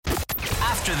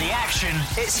After the action,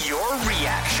 it's your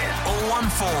reaction.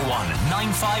 0141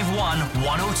 951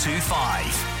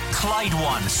 1025. Clyde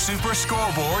One Super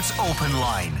Scoreboards Open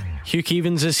Line. Hugh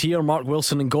Keevins is here, Mark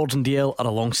Wilson and Gordon Dalziel are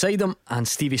alongside him, and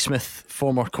Stevie Smith,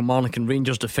 former Kilmarnock and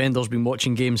Rangers defender, has been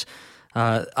watching games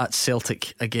at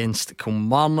Celtic against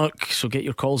Kilmarnock. So get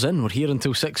your calls in. We're here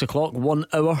until 6 o'clock, 1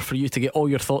 hour for you to get all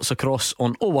your thoughts across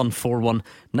on 0141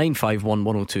 951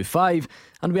 1025.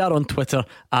 And we are on Twitter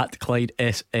at Clyde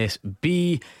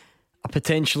SSB. A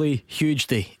potentially huge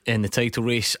day in the title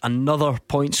race. Another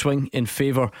point swing in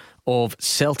favour of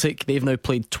Celtic. They've now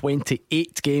played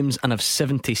 28 games and have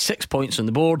 76 points on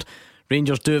the board.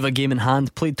 Rangers do have a game in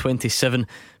hand, played 27,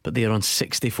 but they are on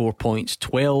 64 points,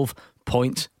 12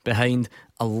 points behind.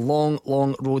 A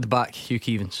long road back, Hugh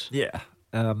Keevins. Yeah,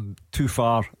 too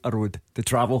far a road to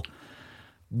travel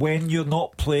when you're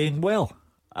not playing well.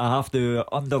 I have to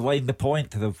underline the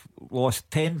point. They've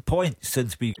lost 10 points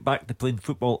since we back to playing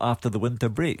football after the winter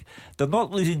break. They're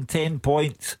not losing 10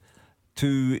 points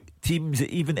to teams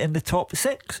even in the top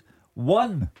 6.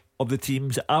 One of the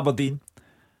teams, Aberdeen,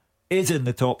 is in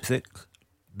the top 6.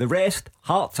 The rest,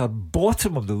 Hearts, are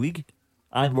bottom of the league,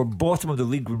 and were bottom of the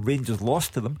league when Rangers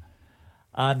lost to them.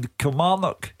 And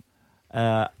Kilmarnock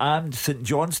and St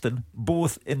Johnstone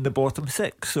both in the bottom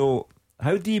 6. So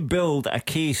how do you build a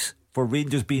case for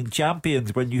Rangers being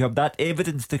champions when you have that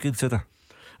evidence to consider?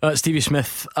 Stevie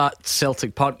Smith at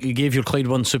Celtic Park, you gave your Clyde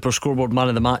One Super Scoreboard man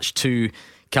of the match to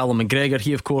Callum McGregor.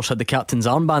 He of course had the captain's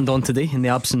armband on today in the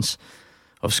absence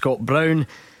of Scott Brown.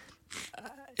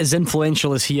 As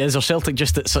influential as he is, are Celtic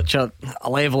just at such a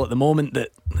level at the moment that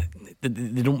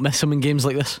they don't miss him in games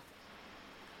like this?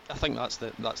 I think that's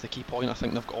the key point. I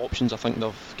think they've got options. I think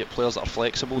they've got players that are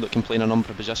flexible, that can play in a number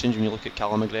of positions. When you look at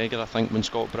Callum McGregor, I think when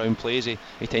Scott Brown plays, he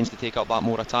tends to take up that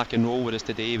more attacking role, whereas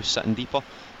today he was sitting deeper.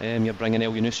 You're bringing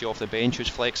El Yunusi off the bench, who's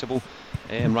flexible.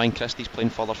 Ryan Christie's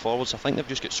playing further forward. So I think they've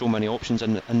just got so many options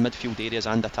in midfield areas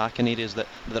and attacking areas that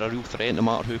are a real threat no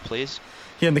matter who plays.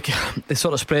 Yeah, and they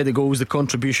sort of spread the goals, the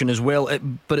contribution as well,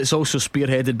 but it's also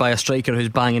spearheaded by a striker who's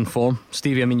banging form.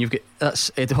 Stevie, I mean, you've got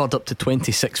that's Edouard up to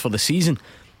 26 for the season,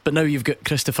 but now you've got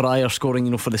Christopher Ajer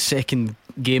scoring, for the second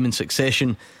game in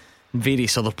succession.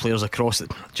 Various other players across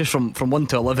it, just from 1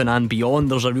 to 11 and beyond.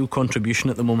 There's a real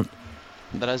contribution at the moment.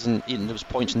 There was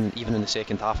points even in the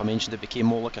second half. I mentioned it became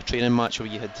more like a training match where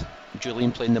you had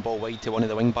Julian playing the ball wide to one of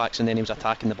the wing backs, and then he was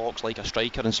attacking the box like a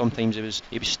striker, and sometimes he was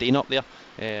staying up there.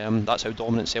 That's how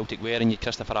dominant Celtic were, and you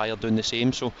Christopher Ajer doing the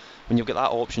same. So when you've got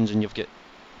that options and you've got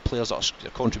players that are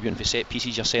contributing for set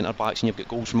pieces, your centre backs, and you've got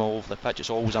goals from all over the pitch, it's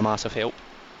always a massive help.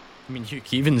 I mean, Hugh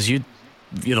Keevins,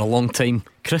 you're a long time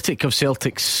critic of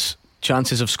Celtic's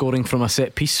chances of scoring from a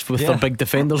set piece with their big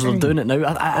defenders. They're doing it now.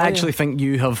 I actually think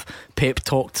you have pep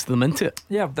talked them into it.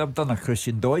 Yeah, I've done a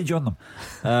Christian Doidge on them.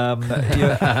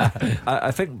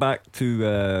 I think back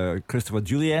to Christopher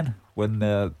Jullien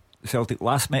when Celtic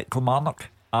last met Kilmarnock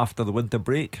after the winter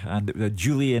break, and it was a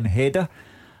Jullien header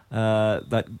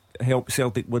that helped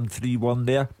Celtic win 3-1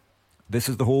 there. This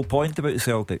is the whole point about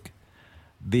Celtic.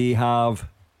 They have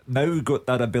now got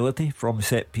that ability from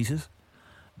set pieces.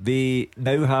 They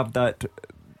now have that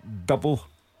double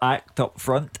act up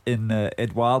front in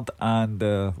Edouard and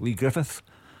Lee Griffiths.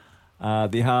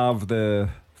 They have the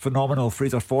phenomenal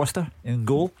Fraser Forster in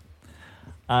goal.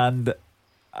 And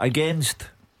against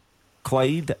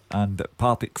Clyde and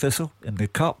Partick Thistle in the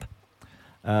Cup,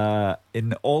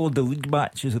 in all of the league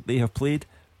matches that they have played,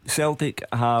 Celtic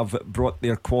have brought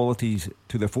their qualities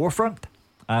to the forefront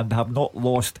and have not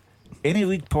lost any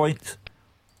league points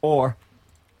or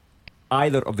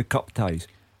either of the cup ties.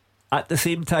 At the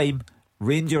same time,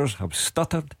 Rangers have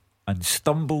stuttered and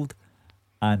stumbled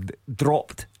and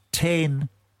dropped 10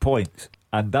 points,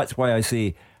 and that's why I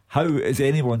say, how is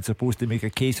anyone supposed to make a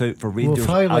case out for Rangers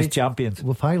as champions?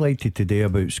 We've highlighted today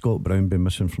about Scott Brown being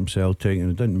missing from Celtic,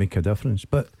 and it didn't make a difference.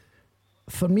 But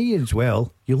for me as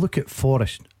well, you look at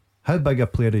Forrest. How big a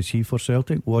player is he for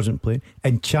Celtic? Wasn't playing.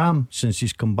 And Cham, since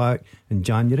he's come back in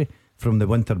January from the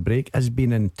winter break, has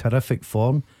been in terrific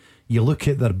form. You look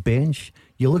at their bench,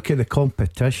 you look at the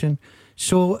competition.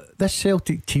 So this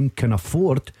Celtic team can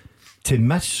afford to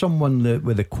miss someone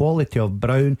with the quality of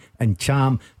Brown and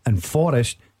Cham and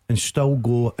Forrest and still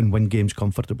go and win games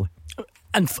comfortably.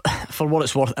 And for what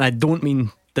it's worth, and I don't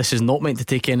mean this is not meant to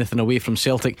take anything away from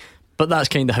Celtic, but that's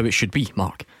kind of how it should be,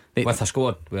 Mark. With a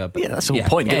squad, that's the whole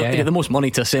point. They get the most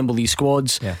money to assemble these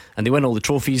squads, and they win all the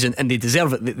trophies, and they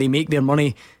deserve it. They make their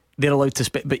money they're allowed to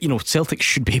but Celtic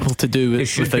should be able to do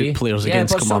it without players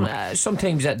against Kilmarnock.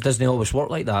 Sometimes it doesn't always work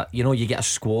like that. You get a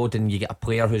squad and you get a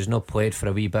player who's not played for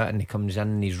a wee bit and he comes in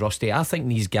and he's rusty. I think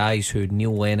these guys who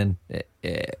Neil Lennon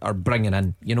are bringing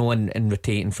in, and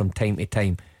rotating from time to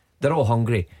time, they're all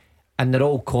hungry and they're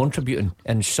all contributing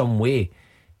in some way.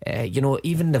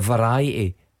 Even the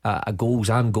variety of goals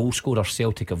and goal scorers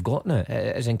Celtic have got now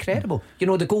is incredible.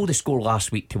 The goal they scored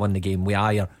last week to win the game with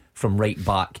Ayer from right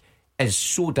back is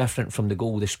so different from the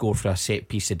goal they score for a set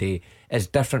piece a day. Is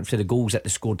different for the goals that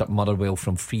they scored at Motherwell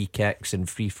from free kicks and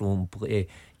free flowing play.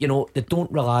 They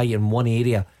don't rely in one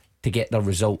area to get their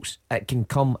results. It can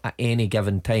come at any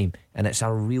given time, and it's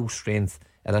a real strength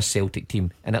of this Celtic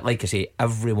team. And like I say,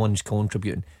 everyone's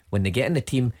contributing. When they get in the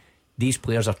team, these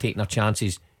players are taking their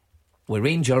chances. With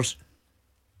Rangers,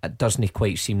 it doesn't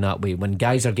quite seem that way. When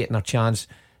guys are getting their chance,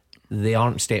 they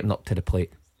aren't stepping up to the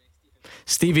plate.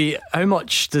 Stevie, how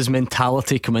much does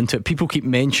mentality come into it? People keep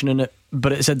mentioning it,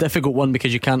 but it's a difficult one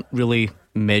because you can't really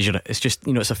measure it. It's just,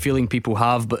 it's a feeling people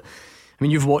have. But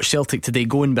you've watched Celtic today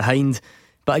going behind,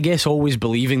 but I guess always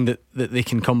believing that they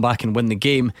can come back and win the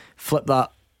game. Flip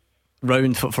that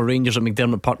round for Rangers at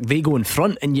McDermott Park. They go in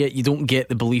front, and yet you don't get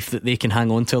the belief that they can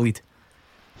hang on to a lead.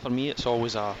 For me, it's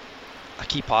always a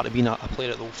key part of being a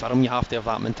player at the Old Firm. You have to have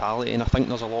that mentality, and I think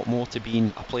there's a lot more to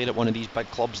being a player at one of these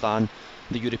big clubs than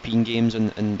the European games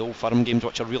and the Old Firm games,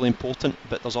 which are really important.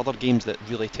 But there's other games that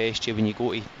really test you when you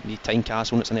go to the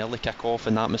Tynecastle and it's an early kick-off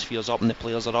and the atmosphere's up and the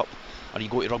players are up, or you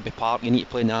go to Rugby Park, you need to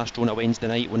play in the Astro on a Wednesday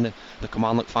night when the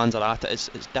Kilmarnock fans are at it.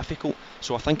 It's difficult.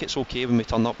 So I think it's okay when we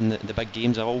turn up in the big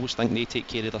games. I always think they take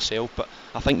care of themselves, but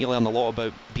I think you learn a lot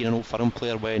about being an Old Firm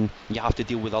player when you have to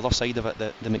deal with the other side of it,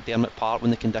 the McDermott Park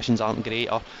when the conditions aren't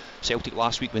great, or Celtic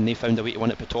last week when they found a way to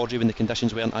win at Pittodrie when the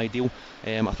conditions weren't ideal.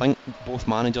 I think both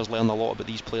managers learn a lot about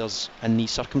these players in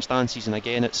these circumstances, and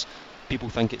again, people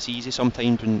think it's easy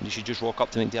sometimes when you should just rock up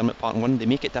to McDermott Park and win. They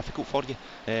make it difficult for you.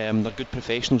 They're good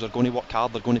professionals, they're going to work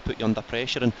hard, they're going to put you under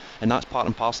pressure, and that's part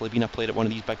and parcel of being a player at one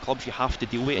of these big clubs. You have to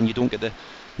deal with it, and you don't get the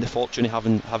fortune of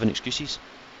having excuses.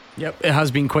 Yep, it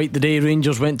has been quite the day.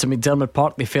 Rangers went to McDermott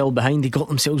Park, they fell behind, they got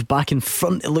themselves back in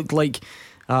front. It looked like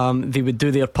they would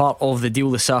do their part of the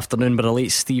deal this afternoon, but a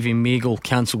late Stevie Magle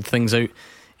cancelled things out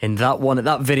in that one. At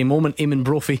that very moment, Eamon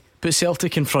Brophy put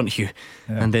Celtic in front of you,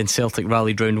 and then Celtic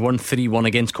rallied round 1-3-1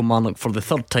 against Kilmarnock for the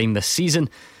third time this season,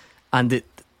 and it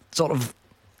sort of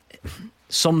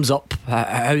sums up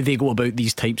how they go about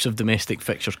these types of domestic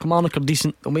fixtures. Kilmarnock are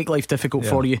decent, they'll make life difficult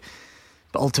for you,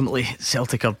 but ultimately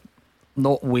Celtic are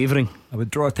not wavering. I would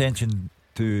draw attention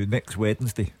to next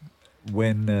Wednesday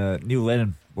when Neil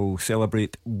Lennon will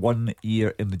celebrate 1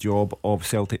 year in the job of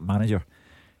Celtic manager.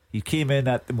 He came in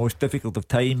at the most difficult of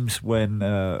times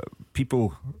when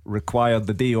people required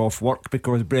the day off work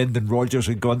because Brendan Rodgers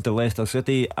had gone to Leicester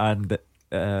City, and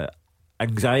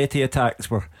anxiety attacks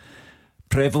were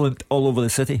prevalent all over the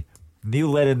city. Neil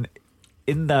Lennon,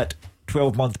 in that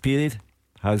 12-month period,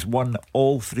 has won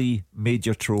all 3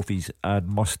 major trophies and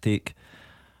must take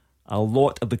a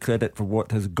lot of the credit for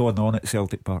what has gone on at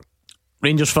Celtic Park.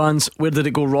 Rangers fans, where did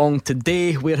it go wrong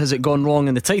today? Where has it gone wrong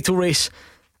in the title race?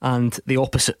 And the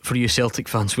opposite for you Celtic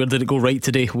fans, where did it go right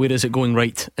today? Where is it going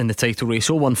right in the title race?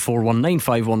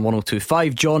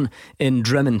 01419511025. John in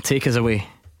Drimmen, take us away.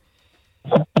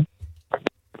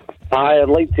 I'd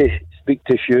like to speak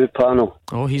to Hugh, panel.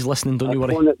 Oh, he's listening, don't you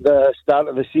worry. At the start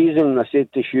of the season, I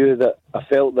said to Hugh that I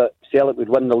felt that Celtic would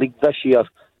win the league this year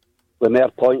with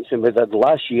more points than we did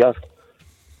last year,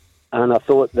 and I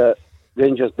thought that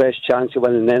Rangers' best chance of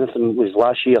winning anything was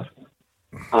last year,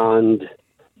 and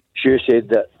Hugh said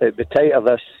that at the title of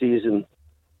this season,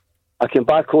 I came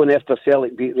back on after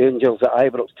Celtic beat Rangers at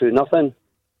Ibrox 2-0,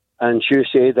 and Hugh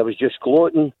said I was just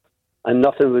gloating and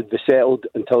nothing would be settled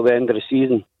until the end of the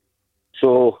season.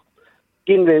 So,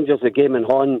 giving Rangers the game in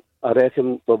hand, I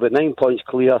reckon we'll be 9 points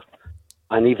clear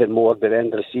and even more by the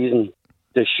end of the season.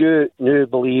 Does Hugh now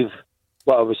believe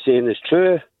what I was saying is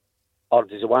true, or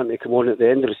does he want me to come on at the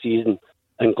end of the season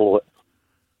and gloat?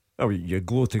 Oh, you're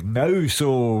gloating now,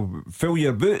 so fill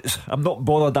your boots. I'm not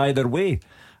bothered either way.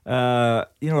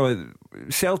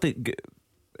 Celtic,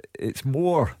 it's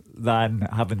more than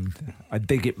having a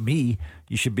dig at me.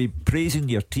 You should be praising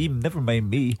your team, never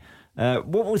mind me.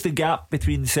 What was the gap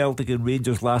between Celtic and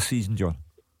Rangers last season, John?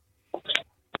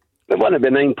 They won it by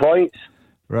 9 points.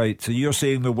 Right, so you're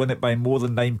saying they'll win it by more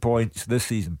than 9 points this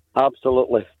season?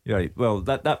 Absolutely. Right, well,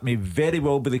 that may very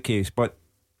well be the case, but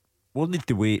we'll need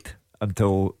to wait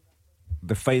until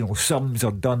the final sums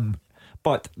are done.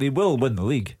 But they will win the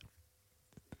league.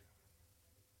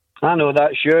 I know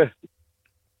that, sure.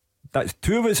 That's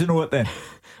 2 of us who know it then.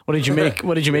 What did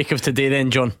you make of today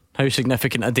then, John? how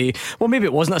significant a day. Well, maybe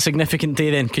it wasn't a significant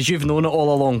day then, because you've known it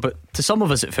all along, but to some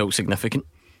of us it felt significant.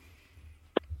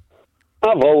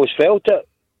 I've always felt it.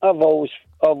 I've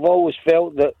always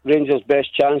felt that Rangers'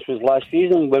 best chance was last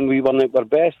season when we weren't at our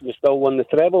best. We still won the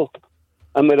treble.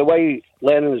 And with the way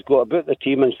Lennon's got about the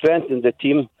team and strengthened the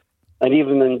team, and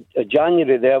even in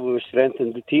January there we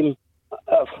strengthened the team,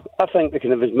 I think we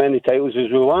can have as many titles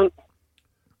as we want.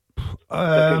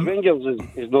 Because Rangers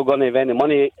is not going to have any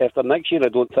money after next year, I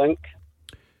don't think.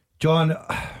 John,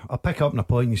 I'll pick up on a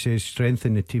point. You say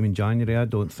strengthen the team in January. I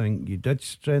don't think you did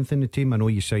strengthen the team. I know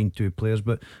you signed 2 players,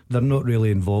 but they're not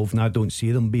really involved, and I don't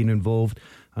see them being involved.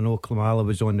 I know Klimala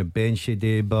was on the bench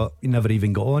today, but he never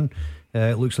even got on.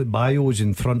 It looks like Bayo's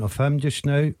in front of him just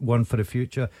now, one for the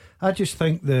future. I just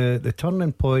think the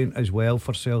turning point as well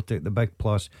for Celtic, the big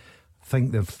plus, I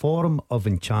think the form of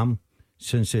Ncham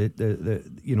since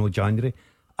the January,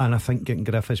 and I think getting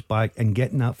Griffiths back and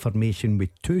getting that formation with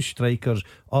 2 strikers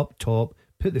up top,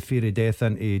 put the fear of death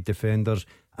into defenders,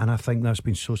 and I think that's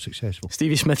been so successful.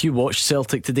 Stevie Smith, you watched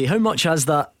Celtic today. How much has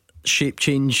that shape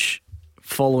change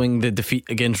following the defeat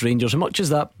against Rangers? How much has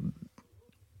that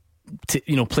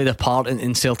played a part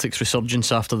in Celtic's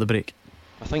resurgence after the break?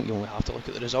 I think you only have to look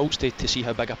at the results to see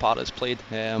how big a part it's played.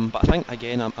 But I think,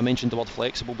 again, I mentioned the word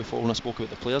flexible before when I spoke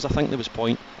about the players. I think there was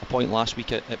a point last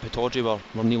week at Pittodrie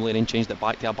where Neil Lennon changed it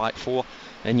back to a back 4,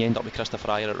 and you end up with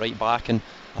Christopher Ayer at right back, and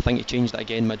I think he changed it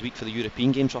again midweek for the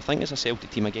European game. So I think it's a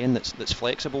Celtic team again that's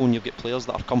flexible, and you've got players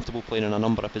that are comfortable playing in a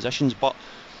number of positions. But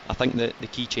I think the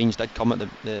key change did come at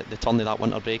the turn of that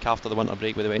winter break. After the winter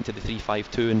break, where they went to the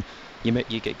 3-5-2, and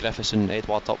you get Griffiths and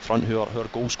Edouard up front, who are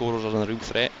goal scorers and a real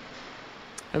threat.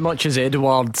 How much is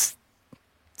Edouard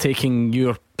taking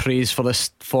your praise for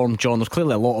this form, John? There's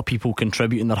clearly a lot of people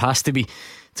contributing. There has to be,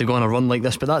 to go on a run like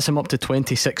this, but that's him up to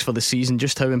 26 for the season.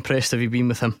 Just how impressed have you been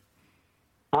with him?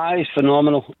 He's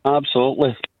phenomenal,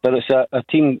 absolutely. But it's a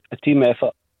team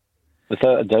effort,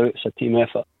 without a doubt. It's a team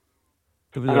effort,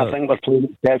 and I think we're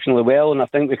playing exceptionally well, and I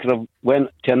think we could have went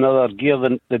to another gear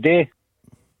than the day.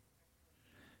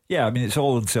 Yeah, I mean, it's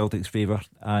all in Celtic's favour,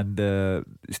 and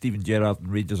Steven Gerrard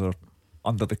and Rangers are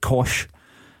under the cosh.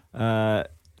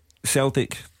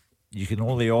 Celtic, you can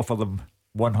only offer them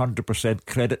 100%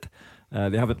 credit.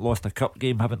 They haven't lost a cup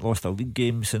game, haven't lost a league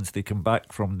game since they come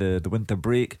back from the winter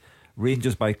break.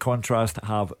 Rangers, by contrast,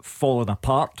 have fallen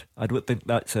apart. I don't think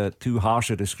that's too harsh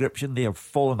a description. They have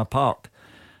fallen apart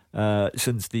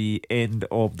since the end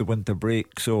of the winter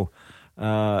break. So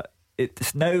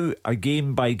it's now a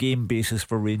game by game basis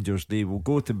for Rangers. They will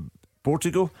go to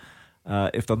Portugal.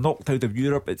 If they're knocked out of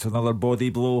Europe, it's another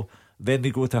body blow. Then they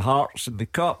go to Hearts in the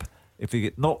Cup. If they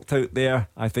get knocked out there,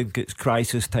 I think it's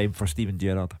crisis time for Steven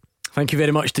Gerrard. Thank you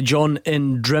very much to John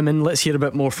in Drimmen. Let's hear a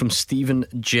bit more from Steven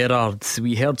Gerrard.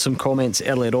 We heard some comments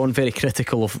earlier on, very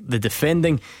critical of the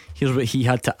defending. Here's what he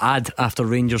had to add after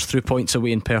Rangers threw points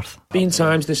away in Perth. Been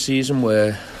times this season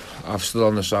where I've stood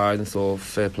on the side and thought,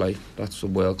 fair play, that's a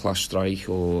world-class strike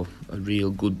or a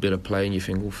real good bit of play, and you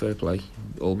think, well, fair play,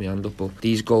 hold my hand up. But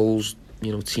these goals,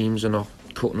 teams are not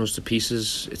cutting us to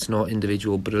pieces. It's not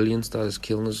individual brilliance that is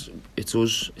killing us. It's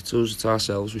us, it's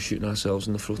ourselves. We're shooting ourselves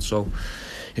in the foot. So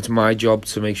it's my job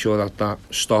to make sure that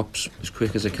stops as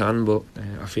quick as I can. But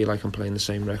I feel like I'm playing the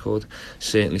same record,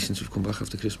 certainly since we've come back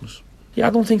after Christmas. Yeah, I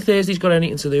don't think Thursday's got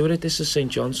anything to do with it. This is St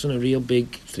Johnstone, a real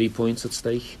big 3 points at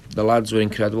stake. The lads were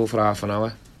incredible for half an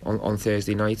hour on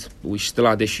Thursday night. We still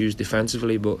had issues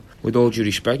defensively, but with all due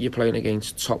respect, you're playing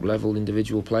against top level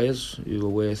individual players who are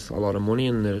worth a lot of money,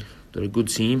 and they're a good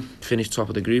team. Finished top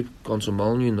of the group, gone to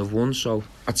Molyneux and they've won. So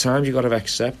at times you've got to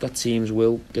accept that teams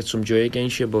will get some joy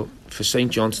against you, but for St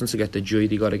Johnstone to get the joy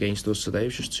they got against us today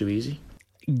was just too easy.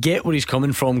 Get where he's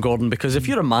coming from, Gordon, because if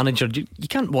you're a manager, you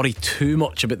can't worry too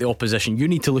much about the opposition. You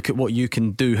need to look at what you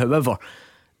can do. However,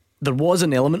 there was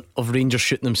an element of Rangers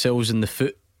shooting themselves in the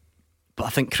foot, but I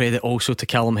think credit also to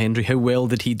Callum Hendry. How well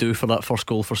did he do for that first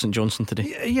goal for St Johnstone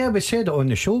today? Yeah, we said it on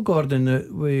the show, Gordon,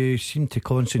 that we seem to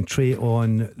concentrate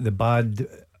on the bad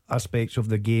aspects of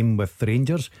the game with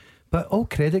Rangers, but all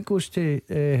credit goes to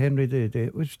Henry.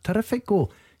 It was a terrific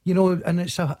goal, and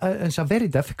it's a very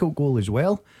difficult goal as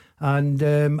well. And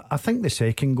I think the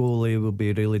second goal will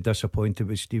be really disappointed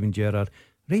with Steven Gerrard.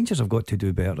 Rangers have got to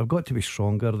do better. They've got to be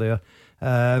stronger there.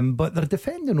 But they're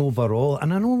defending overall.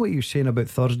 And I know what you're saying about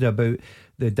Thursday, about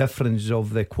the difference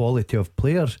of the quality of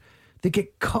players. They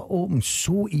get cut open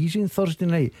so easy on Thursday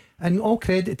night. And all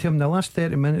credit to them, the last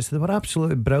 30 minutes, they were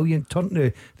absolutely brilliant,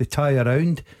 turning the tie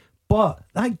around. But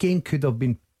that game could have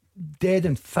been dead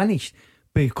and finished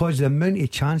because the amount of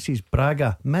chances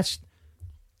Braga missed.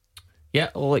 Yeah,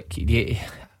 look, you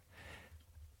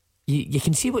you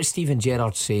can see what Steven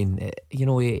Gerrard's saying. You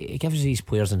know, he gives these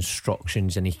players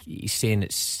instructions, and he's saying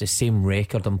it's the same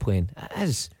record I'm playing. It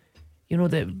is, you know,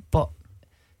 but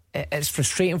it's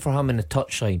frustrating for him in the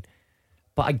touchline.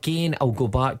 But again, I'll go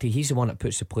back to, he's the one that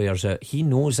puts the players out. He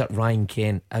knows that Ryan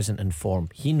Kent isn't in form.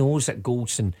 He knows that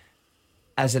Goldson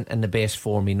isn't in the best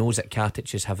form. He knows that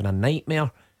Katic is having a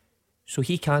nightmare, so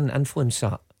he can influence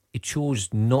that. He chose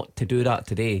not to do that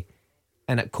today,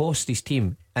 and it cost his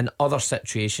team. In other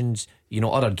situations, you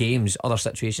know, other games, other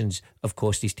situations have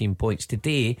cost his team points.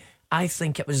 Today, I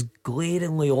think it was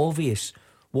glaringly obvious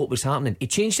what was happening. He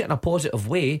changed it in a positive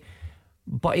way,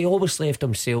 but he always left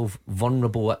himself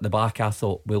vulnerable at the back, I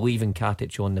thought, with leaving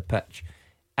Katic on the pitch.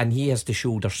 And he has to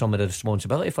shoulder some of the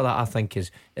responsibility for that, I think,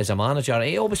 as a manager.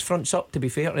 He always fronts up, to be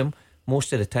fair to him,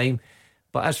 most of the time.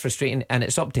 But it's frustrating, and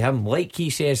it's up to him. Like he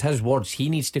says, his words, he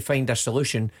needs to find a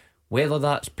solution, whether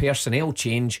that's personnel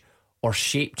change or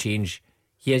shape change.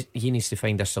 He needs to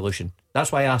find a solution.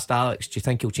 That's why I asked Alex, do you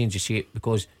think he'll change the shape?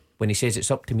 Because when he says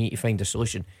it's up to me to find a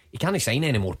solution, he can't sign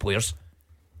any more players.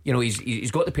 You know,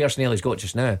 he's got the personnel he's got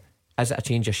just now. Is it a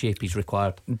change of shape he's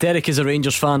required? Derek is a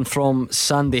Rangers fan from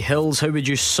Sandy Hills. How would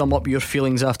you sum up your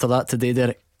feelings after that today,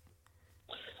 Derek?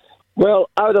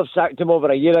 Well, I would have sacked him over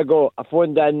a year ago. I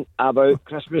phoned in about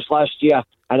Christmas last year,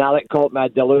 and Alec called me a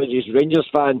delusional Rangers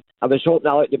fan. I was hoping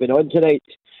Alec had been on tonight.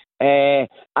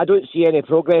 I don't see any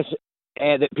progress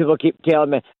that people keep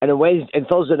telling me. And on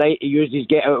Thursday night, he used his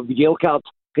get out of jail card.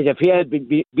 Because if he had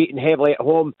been beaten heavily at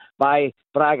home by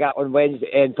Braga on Wednesday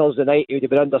and Thursday night, he would have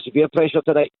been under severe pressure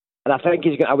tonight. And I think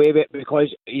he's got away with it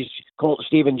because he's called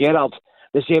Steven Gerrard,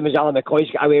 the same as Alan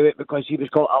McCoy's got away with it because he was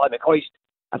called Alan McCoy.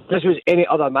 If this was any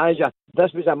other manager, if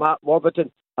this was a Mark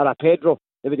Warburton or a Pedro,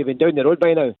 they would have been down the road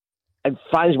by now. And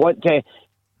fans want to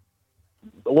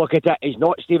look at it. He's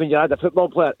not Steven Gerrard, the football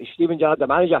player. He's Steven Gerrard, the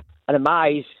manager. And in my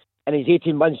eyes, in his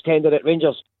 18 months tender at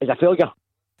Rangers, is a failure.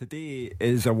 Today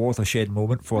is a watershed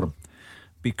moment for him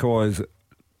because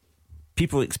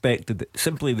people expected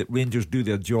simply that Rangers do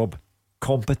their job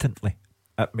competently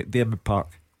at McDiarmid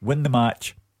Park, win the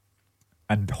match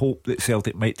and hope that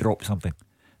Celtic might drop something.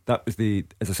 That was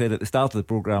as I said at the start of the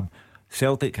programme,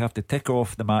 Celtic have to tick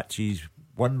off the matches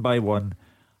one by one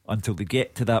until they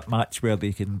get to that match where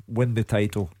they can win the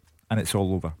title and it's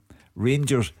all over.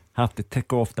 Rangers have to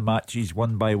tick off the matches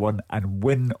one by one and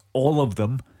win all of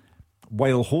them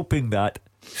while hoping that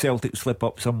Celtic slip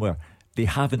up somewhere. They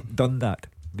haven't done that.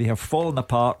 They have fallen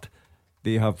apart.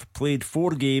 They have played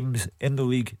 4 games in the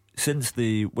league since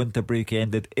the winter break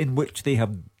ended, in which they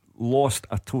have lost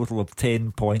a total of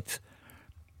 10 points.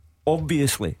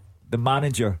 Obviously, the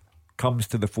manager comes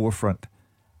to the forefront,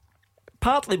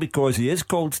 partly because he is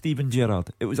called Steven Gerrard.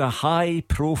 It was a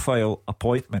high-profile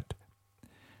appointment,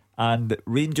 and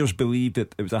Rangers believed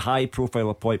that it was a high-profile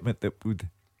appointment that would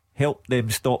help them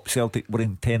stop Celtic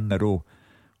winning 10 in a row.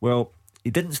 Well,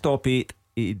 he didn't stop 8,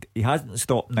 he hasn't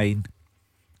stopped 9,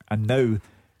 and now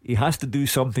he has to do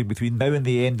something between now and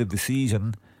the end of the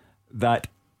season that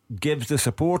gives the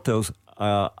supporters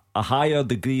a higher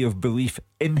degree of belief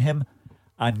in him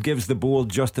and gives the board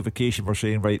justification for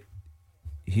saying, right,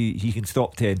 he can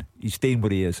stop 10, he's staying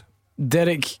where he is.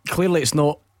 Derek, clearly it's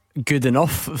not good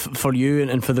enough for you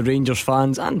and for the Rangers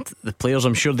fans and the players.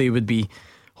 I'm sure they would be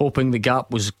hoping the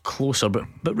gap was closer, but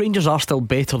Rangers are still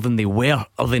better than they were,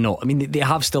 are they not? I mean, they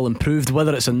have still improved.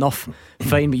 Whether it's enough,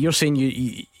 fine, but you're saying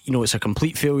you know it's a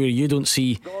complete failure. You don't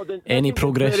see any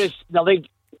progress.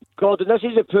 Gordon, this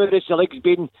is the poorest the league's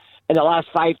been in the last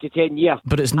 5 to 10 years.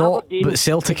 But it's not. But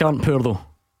Celtic aren't poor though.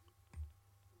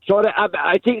 Sorry,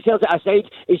 I take Celtic aside.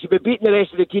 He should be beating the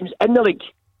rest of the teams in the league,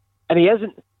 and he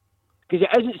isn't, because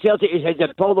it isn't Celtic who has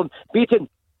the problem.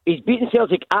 He's beaten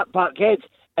Celtic at Parkhead.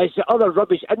 It's the other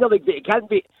rubbish in the league that he can't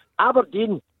beat.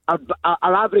 Aberdeen are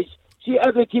average. See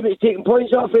every team that's taking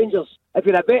points off Rangers. If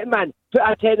you're a betting man, put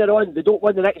a tenner on. They don't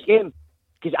win the next game,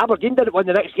 because Aberdeen didn't win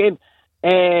the next game.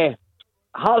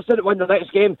 Hearts didn't win the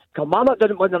next game. Kilmarnock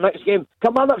didn't win the next game.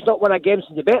 Kilmarnock's not won a game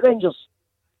since they bet Rangers.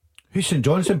 Who's St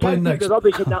Johnstone playing next?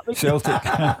 Celtic.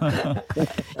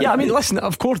 Yeah, I mean, listen,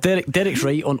 of course Derek's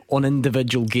right on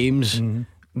individual games,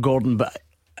 Gordon, but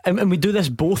and we do this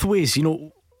both ways. You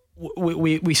know,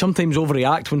 we sometimes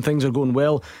overreact when things are going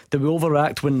well. Do we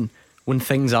overreact when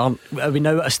things aren't? Are we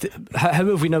now how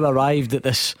have we now arrived at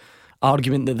this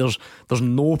argument that there's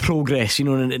no progress, you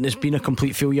know, and it's been a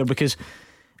complete failure? Because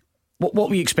what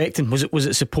were you expecting? Was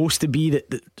it supposed to be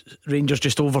that Rangers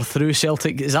just overthrew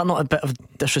Celtic? Is that not a bit of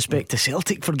disrespect to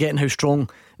Celtic, forgetting how strong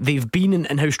they've been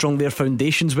and how strong their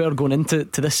foundations were going into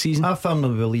this season? I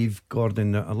firmly believe,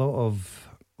 Gordon, that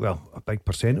a big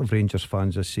percent of Rangers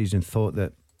fans this season thought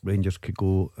that Rangers could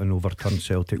go and overturn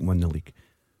Celtic and win the league.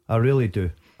 I really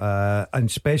do. And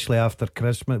especially after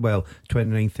Christmas, well,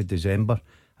 29th of December,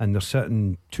 and they're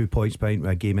sitting 2 points behind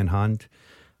with a game in hand.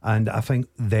 And I think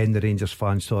then the Rangers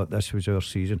fans thought this was our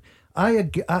season.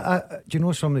 Do you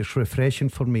know something that's refreshing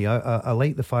for me? I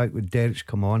like the fact that Derek's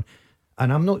come on,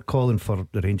 and I'm not calling for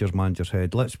the Rangers manager's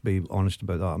head. Let's be honest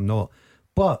about that. I'm not.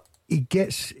 But he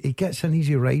gets an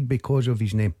easy ride because of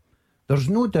his name. There's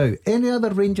no doubt. Any other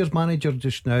Rangers manager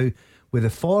just now, with the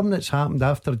form that's happened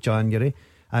after January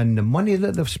and the money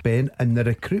that they've spent and the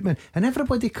recruitment, and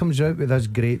everybody comes out with this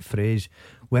great phrase,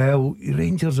 well,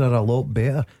 Rangers are a lot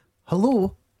better.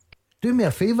 Hello? Do me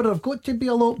a favour, I've got to be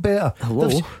a lot better.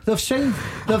 Hello? They've signed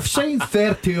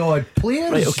 30 odd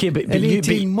players, right, okay, but in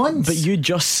 18 months. But you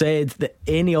just said that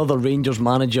any other Rangers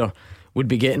manager would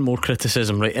be getting more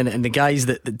criticism, right? And the guys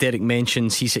that Derek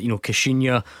mentions, he said,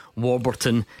 Kashinya,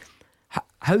 Warburton.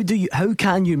 How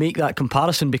can you make that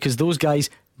comparison? Because those guys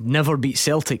never beat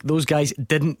Celtic. Those guys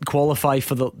didn't qualify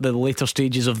for the later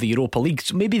stages of the Europa League.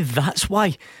 So maybe that's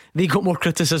why they got more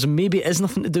criticism. Maybe it has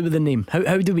nothing to do with the name.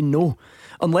 How do we know?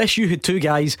 Unless you had two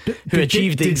guys who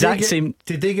achieved the exact same.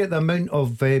 Did they get the amount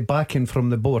of backing from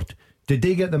the board? Did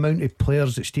they get the amount of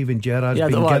players that Steven Gerrard's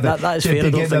been given? That is fair. Did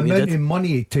they get the amount of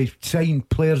money to sign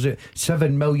players at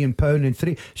 £7 million and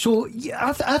 $3? So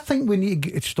yeah, I think we need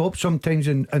to stop sometimes.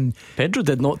 And Pedro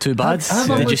did not too bad.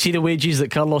 Did you see the wages that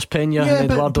Carlos Pena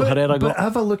and Eduardo Herrera got? But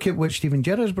have a look at what Steven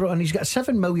Gerrard's brought in. He's got a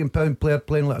 £7 million player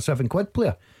playing like a £7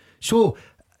 player. So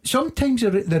sometimes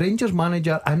the Rangers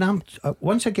manager, and I'm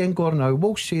once again, Gordon, I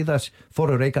will say this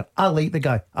for a record, I like the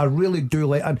guy. I really do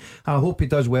like, and I hope he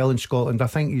does well in Scotland. I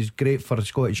think he's great for the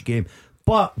Scottish game.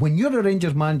 But when you're a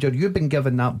Rangers manager, you've been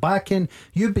given that backing,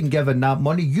 you've been given that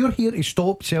money, you're here to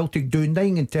stop Celtic doing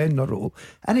 9 and 10 in a row.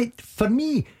 And for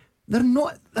me, they're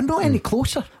not any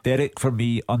closer. Derek, for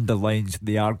me, underlines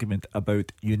the argument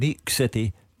about unique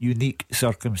city, unique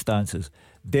circumstances.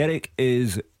 Derek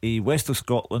is a West of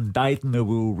Scotland,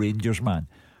 dyed-in-the-wool Rangers man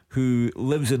who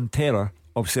lives in terror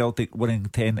of Celtic winning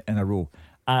 10 in a row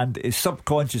and is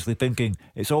subconsciously thinking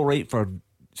it's all right for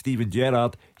Steven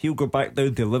Gerrard, he'll go back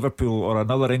down to Liverpool or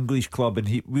another English club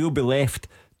and we'll be left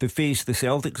to face the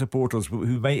Celtic supporters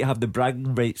who might have the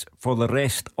bragging rights for the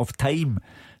rest of time.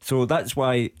 So that's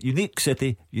why unique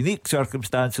city, unique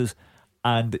circumstances,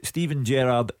 and Steven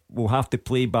Gerrard will have to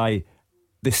play by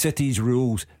the city's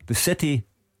rules.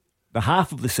 The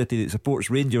half of the city that supports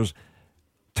Rangers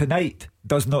tonight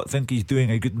does not think he's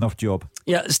doing a good enough job.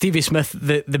 Yeah, Stevie Smith,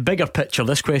 the bigger picture,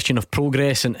 this question of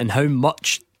progress and how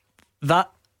much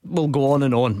that will go on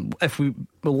and on. If we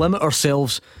will limit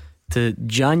ourselves to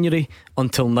January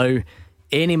until now,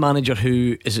 any manager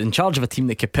who is in charge of a team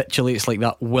that capitulates like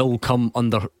that will come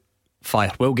under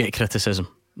fire, will get criticism.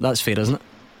 That's fair, isn't it?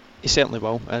 He certainly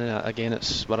will, and again,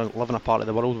 we're living in a part of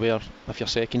the world where if you're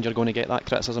second you're going to get that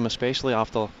criticism, especially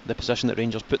after the position that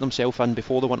Rangers put themselves in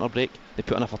before the winter break. They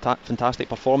put in a fantastic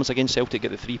performance against Celtic, get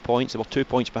the 3 points. They were 2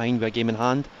 points behind with a game in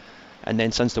hand, and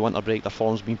then since the winter break their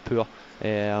form's been poor.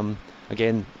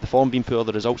 Again, the form being poor,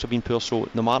 the results have been poor, so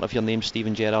no matter if your name's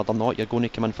Steven Gerrard or not, you're going to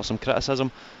come in for some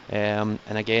criticism. And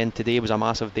again, today was a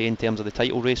massive day in terms of the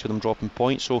title race with them dropping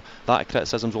points, so that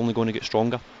criticism's only going to get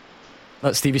stronger.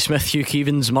 That's Stevie Smith, Hugh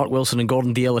Keevins, Mark Wilson and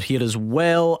Gordon Dalziel are here as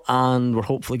well, and we're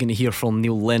hopefully going to hear from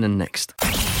Neil Lennon next.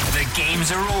 The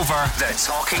games are over, the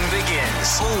talking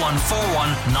begins. 0141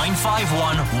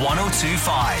 951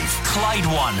 1025. Clyde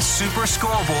One Super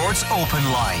Scoreboards Open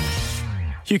Line.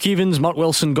 Hugh Keevins, Mark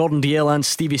Wilson, Gordon Dalziel and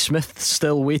Stevie Smith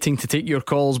still waiting to take your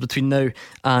calls between now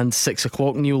and 6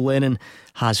 o'clock. Neil Lennon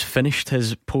has finished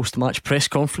his post-match press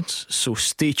conference, so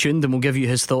stay tuned and we'll give you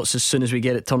his thoughts as soon as we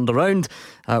get it turned around.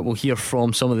 We'll hear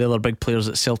from some of the other big players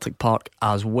at Celtic Park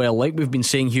as well. Like we've been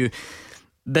saying, Hugh,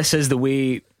 this is the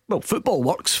way football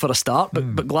works for a start,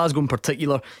 but Glasgow in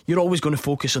particular, you're always going to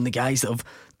focus on the guys that have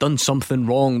done something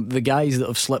wrong, the guys that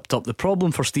have slipped up. The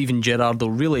problem for Steven Gerrard though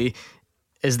really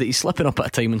is that he's slipping up at a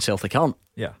time when Celtic aren't.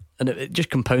 Yeah. And it just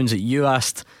compounds it. You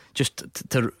asked just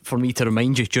for me to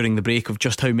remind you during the break of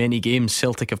just how many games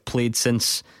Celtic have played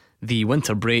since the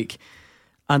winter break,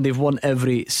 and they've won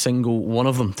every single one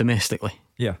of them domestically.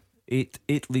 Yeah, eight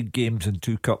league games and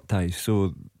 2 cup ties,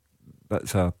 so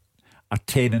that's a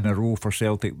 10 in a row for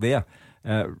Celtic there.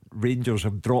 Rangers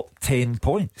have dropped 10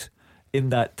 points in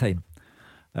that time.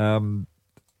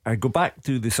 I go back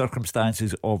to the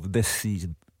circumstances of this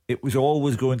season. It was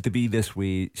always going to be this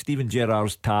way. Steven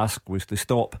Gerrard's task was to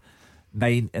stop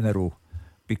 9 in a row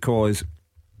because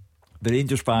the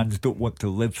Rangers fans don't want to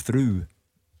live through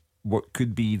what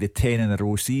could be the 10 in a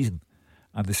row season,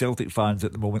 and the Celtic fans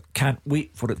at the moment can't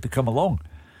wait for it to come along.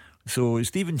 So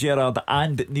Steven Gerrard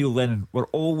and Neil Lennon were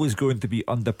always going to be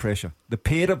under pressure. The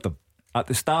pair of them at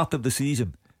the start of the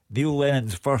season, Neil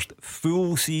Lennon's first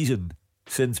full season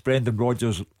since Brendan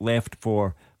Rodgers left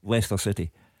for Leicester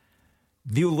City,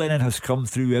 Neil Lennon has come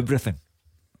through everything,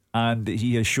 and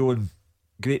he has shown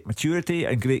great maturity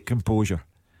and great composure.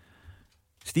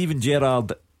 Steven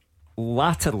Gerrard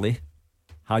latterly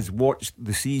has watched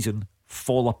the season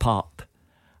fall apart,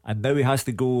 and now he has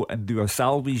to go and do a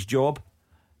salvage job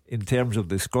in terms of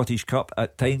the Scottish Cup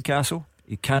at Tynecastle.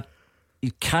 He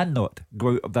cannot go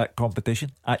out of that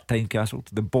competition at Tynecastle,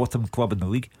 to the bottom club in the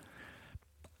league,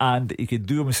 and he can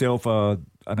do himself an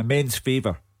immense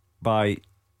favour by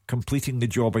completing the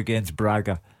job against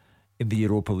Braga in the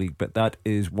Europa League. But that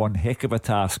is one heck of a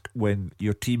task when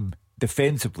your team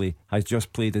defensively has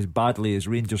just played as badly as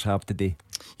Rangers have today.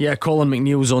 Yeah, Colin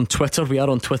McNeil's on Twitter. We are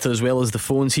on Twitter as well as the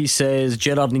phones. He says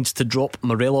Gerrard needs to drop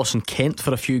Morelos and Kent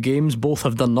for a few games. Both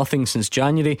have done nothing since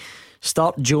January.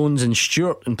 Start Jones and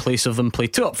Stewart in place of them. Play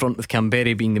two up front with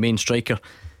Canberra being the main striker.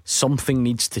 Something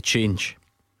needs to change.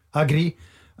 I agree,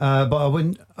 but I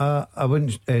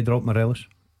wouldn't drop Morelos.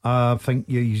 I think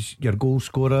he's your goal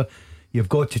scorer. You've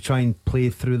got to try and play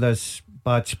through this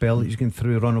bad spell that he's going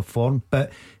through, a run of form.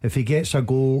 But if he gets a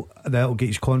goal, that'll get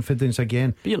his confidence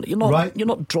again. But you're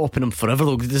not dropping him forever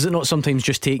though. Does it not sometimes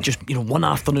just take one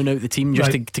afternoon out the team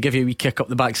just to give you a wee kick up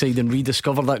the backside and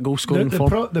rediscover that goal scoring form?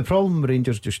 The problem with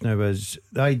Rangers just now is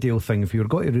the ideal thing. If you're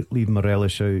going to leave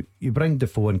Morelos out, you bring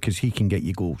Defoe in because he can get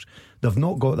you goals. They've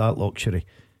not got that luxury.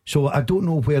 So I don't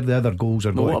know where the other goals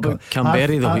are going. What about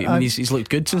Canberra though? He's looked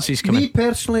good since he's come in. Me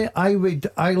personally, I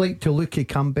like to look at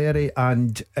Canberra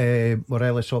and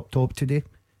Morelos up top today.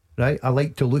 Right, I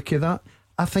like to look at that.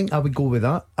 I think I would go with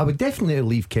that. I would definitely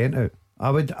leave Kent out.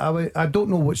 I don't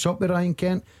know what's up with Ryan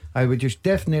Kent. I would just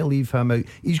definitely leave him out.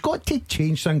 He's got to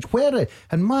change things.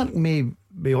 And Mark may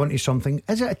be onto something.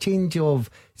 Is it a change of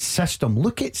system?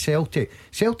 Look at Celtic.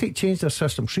 Celtic changed their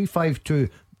system 3-5-2.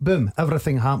 Boom,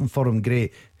 everything happened for them.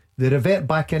 Great. They revert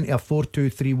back into a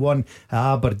 4-2-3-1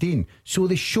 at Aberdeen, so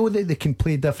they show that they can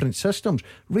play different systems.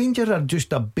 Rangers are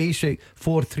just a basic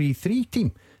 4-3-3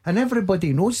 team, and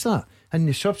everybody knows that, and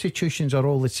the substitutions are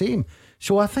all the same.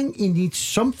 So I think he needs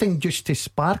something just to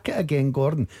spark it again,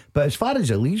 Gordon. But as far as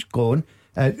the league's gone,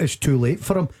 it's too late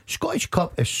for him. Scottish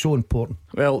Cup is so important.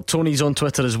 Well, Tony's on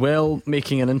Twitter as well,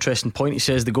 making an interesting point. He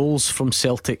says the goals from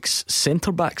Celtic's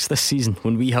centre backs this season,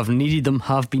 when we have needed them,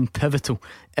 have been pivotal.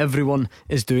 Everyone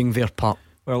is doing their part.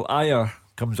 Well, Ayer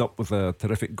comes up with a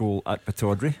terrific goal at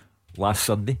Pittodrie last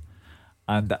Sunday,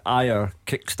 and Ayer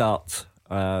kickstarts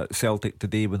Celtic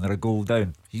today when they're a goal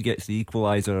down. He gets the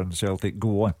equaliser and Celtic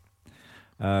go on.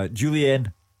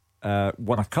 Jullien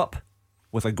won a cup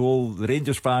with a goal. The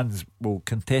Rangers fans will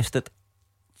contest it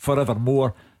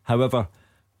forevermore. However,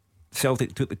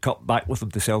 Celtic took the cup back with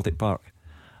them to Celtic Park,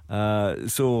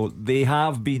 so they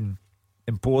have been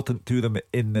important to them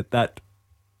in that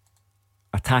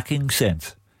attacking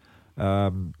sense,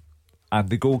 and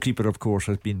the goalkeeper of course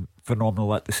has been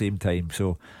phenomenal at the same time.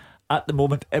 So at the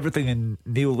moment everything in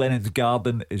Neil Lennon's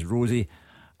garden is rosy,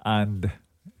 and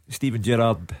Steven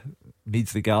Gerrard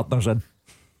needs the gardeners in.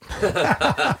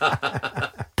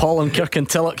 Paul and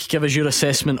Kirkintilloch, give us your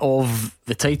assessment of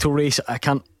the title race. I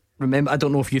can't remember, I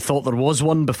don't know if you thought there was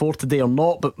one before today or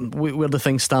not, but where do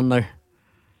things stand now?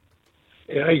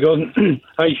 Yeah, hi Gordon.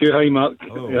 Hi Hugh, hi Mark.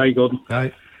 Oh. Hi Gordon.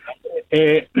 Hi.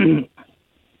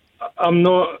 I'm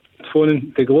not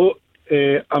phoning to gloat.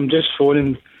 I'm just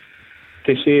phoning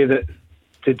to say that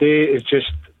today is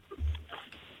just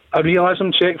a realism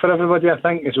check for everybody, I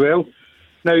think, as well.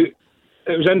 Now,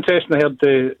 it was interesting. I heard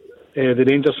the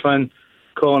Rangers fan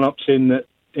calling up saying that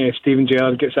Steven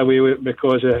Gerrard gets away with it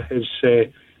because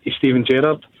he's Steven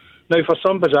Gerrard. Now, for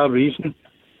some bizarre reason,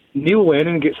 Neil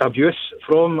Lennon gets abuse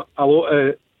from a lot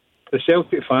of the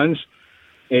Celtic fans.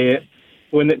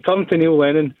 When it turned to Neil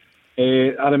Lennon,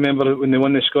 I remember when they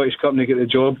won the Scottish Cup and they get the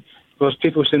job, there was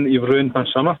people saying that you've ruined my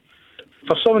summer.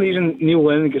 For some reason, Neil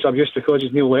Lennon gets abused because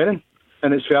he's Neil Lennon,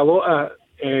 and it's for a lot of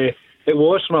it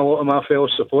was from a lot of my fellow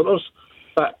supporters.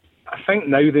 But I think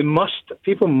now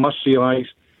people must realise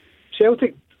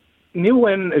Celtic, Neil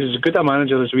Lennon is as good a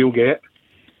manager as we'll get.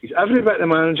 He's every bit the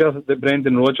manager that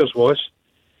Brendan Rodgers was,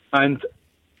 and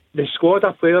the squad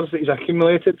of players that he's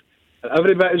accumulated,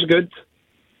 every bit is good.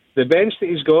 The bench that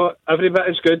he's got, every bit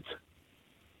is good.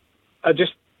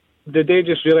 The day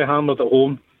just really hammered at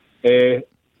home.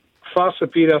 Far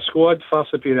superior squad, far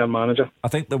superior manager. I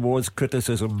think there was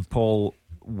criticism, Paul,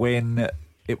 when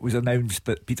it was announced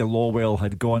that Peter Lawwell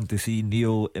had gone to see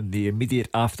Neil in the immediate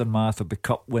aftermath of the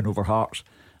cup win over Hearts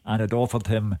and had offered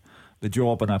him the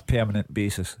job on a permanent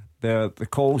basis. The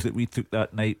calls that we took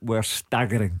that night were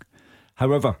staggering.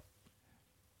 However,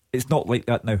 it's not like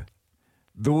that now.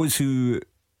 those who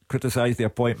criticise the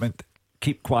appointment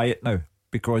keep quiet now,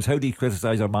 because how do you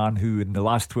criticise a man who in the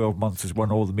last 12 months has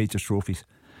won all the major trophies?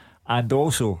 And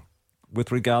also,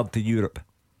 with regard to Europe,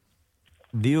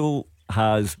 Neil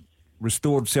has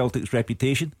restored Celtic's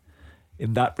reputation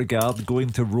in that regard, going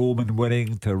to Rome and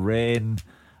winning, to Rennes.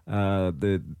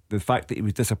 The fact that he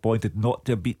was disappointed not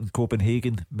to have beaten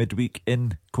Copenhagen midweek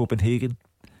in Copenhagen.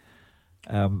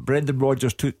 Brendan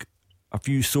Rodgers took a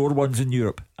few sore ones in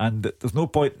Europe, and there's no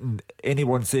point in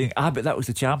anyone saying, but that was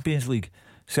the Champions League.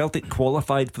 Celtic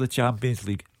qualified for the Champions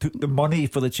League, took the money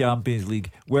for the Champions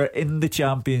League, we're in the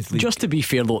Champions League. Just to be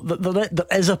fair though, there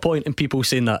is a point in people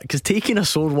saying that, because taking a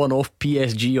sore one off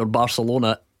PSG or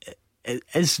Barcelona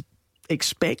is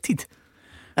expected.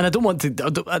 And I don't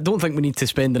think we need to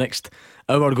spend the next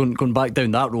hour going back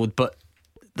down that road, but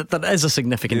there is a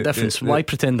significant difference. Why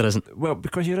pretend there isn't? Well,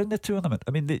 because you're in the tournament.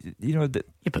 I mean,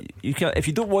 you can't, if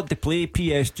you don't want to play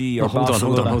PSG or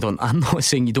Barcelona. Hold on. I'm not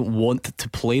saying you don't want to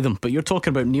play them, but you're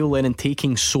talking about Neil Lennon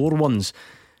taking sore ones.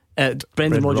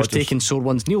 Brendan Rodgers taking sore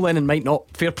ones. Neil Lennon might not.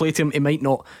 Fair play to him, he might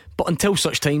not. But until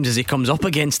such times as he comes up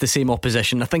against the same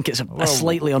opposition, I think it's a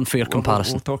slightly unfair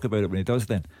comparison. We'll talk about it when he does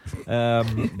then.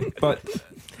 But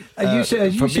are you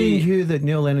saying, Hugh, that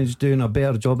Neil Lennon's doing a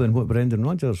better job than what Brendan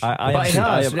Rodgers? But he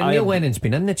has. Neil Lennon's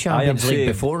been in the Champions League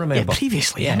before, remember? Yeah,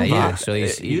 previously. Yeah. So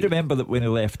you remember that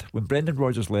when Brendan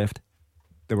Rodgers left,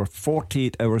 there were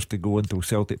 48 hours to go until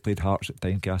Celtic played Hearts at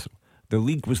Tynecastle. The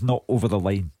league was not over the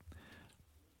line.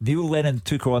 Neil Lennon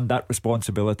took on that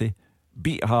responsibility,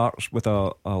 beat Hearts with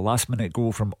a last minute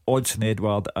goal from Odsonne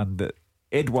Edouard, and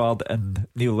Edouard and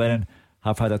Neil Lennon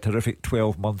have had a terrific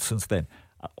 12 months since then.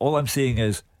 All I'm saying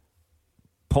is,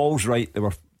 Paul's right, there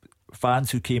were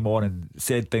fans who came on and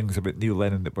said things about Neil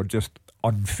Lennon that were just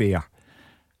unfair,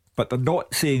 but they're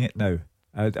not saying it now.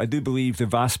 I do believe the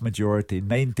vast majority,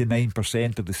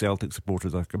 99% of the Celtic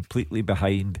supporters, are completely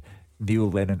behind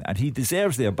Neil Lennon, and he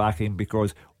deserves their backing,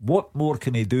 because what more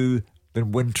can he do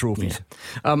than win trophies?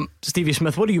 Stevie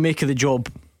Smith, what do you make of the job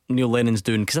Neil Lennon's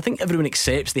doing? Because I think everyone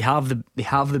accepts they have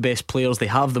the best players, they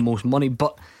have the most money,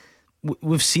 but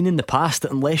we've seen in the past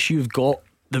that unless you've got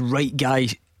the right guy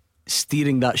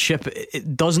steering that ship,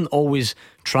 it doesn't always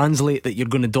translate that you're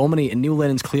going to dominate, and Neil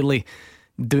Lennon's clearly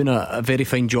doing a very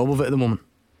fine job of it at the moment.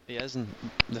 He is, and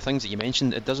the things that you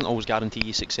mentioned, it doesn't always guarantee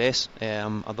you success.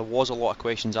 There was a lot of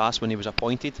questions asked when he was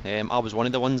appointed. I was one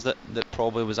of the ones that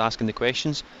probably was asking the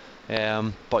questions,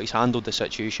 but he's handled the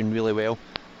situation really well.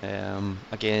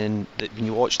 Again, when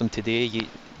you watch them today,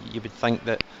 you would think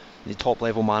that the top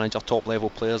level manager, top level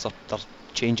players they're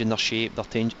changing their shape,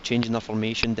 they're changing their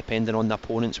formation depending on the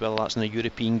opponents, whether that's in a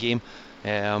European game.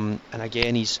 And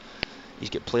again, he's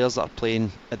got players that are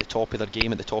playing at the top of their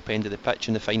game, at the top end of the pitch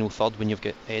in the final third, when you've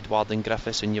got Edouard and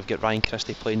Griffiths and you've got Ryan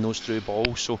Christie playing those through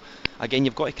balls. So again,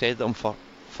 you've got to credit him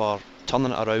for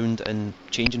turning it around and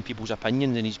changing people's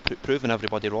opinions, and he's proven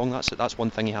everybody wrong. That's one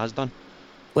thing he has done.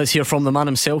 Let's hear from the man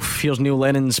himself. Here's Neil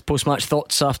Lennon's post-match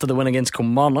thoughts after the win against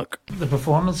Kilmarnock. The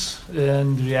performance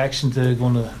and the reaction to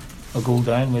going a goal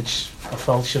down, which I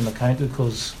felt shouldn't have counted,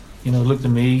 because it looked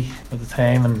at me at the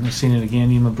time, and I've seen it again,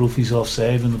 Eamon Brophy's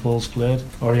offside when the ball's played.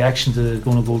 Our reaction to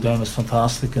going a goal down was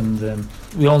fantastic, and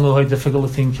we all know how difficult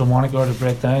a team Kilmarnock are to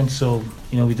break down, so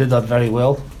we did that very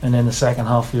well, and then the second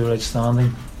half we were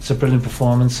outstanding. It's a brilliant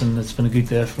performance, and it's been a good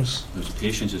day for us. There was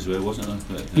patience as well, wasn't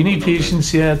there? You need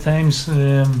patience, at times.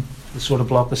 They sort of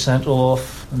block the central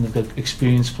off, and they've got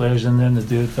experienced players in there, and they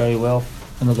do it very well,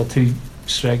 and they've got two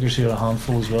strikers here, a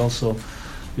handful as well, so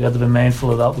we had to be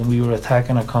mindful of that when we were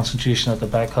attacking. Our concentration at the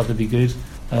back had to be good,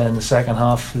 and in the second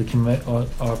half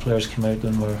our players came out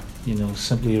and were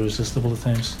simply irresistible at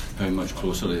times. How much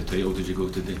closer to the title did you go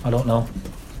today? I don't know.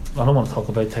 I don't want to talk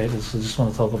about titles. I just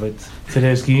want to talk about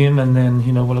today's game, and then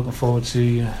we're looking forward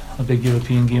to a big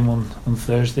European game on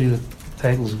Thursday. The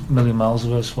title's a million miles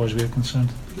away as far as we're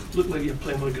concerned. It looked like you're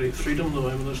playing with great freedom though.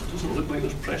 It doesn't look like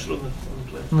there's pressure on the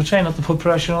play. We're trying not to put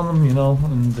pressure on them,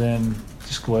 and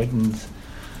just go out and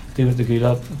do what they're good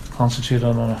at, concentrate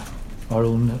on our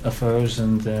own affairs,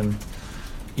 and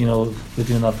we're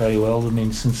doing that very well. I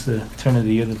mean, since the turn of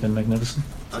the year they've been magnificent.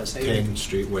 That's 10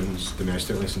 straight wins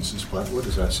domestically since the split. What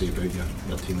does that say about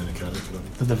your team and the character?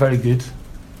 They're very good.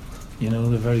 They're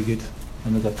very good,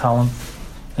 and they've got talent.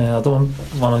 I don't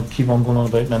want to keep on going on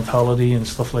about mentality and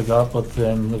stuff like that, but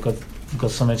they've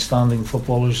got some outstanding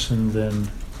footballers, and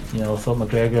I thought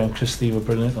McGregor and Christie were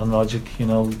brilliant on Logic.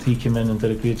 He came in and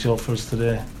did a great job for us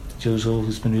today. Jozo,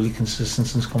 who's been really consistent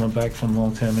since coming back from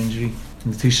long-term injury,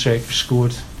 and the two strikers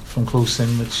scored from close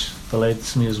in, which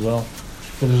delights me as well.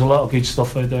 But there's a lot of good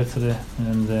stuff out there today,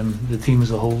 and the team as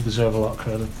a whole deserve a lot of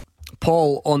credit.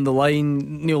 Paul on the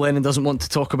line. Neil Lennon doesn't want to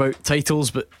talk about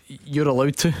titles, but you're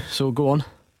allowed to, so go on.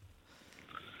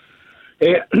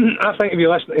 I think if you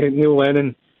listen to Neil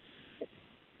Lennon,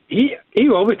 he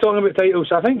will be talking about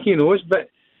titles. I think he knows, but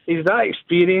he's that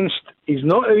experienced. He's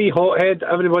not a wee hothead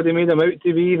everybody made him out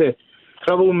to be, the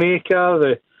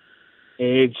troublemaker.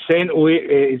 He'd sent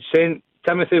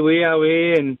Timothy Weah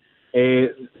away, and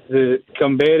the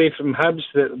Cumberry from Hibs,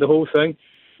 the whole thing.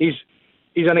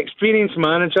 He's an experienced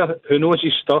manager who knows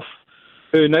his stuff,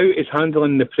 who now is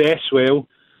handling the press well.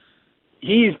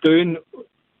 He's doing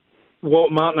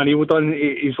what Martin O'Neill done.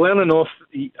 He's learning off.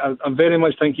 I very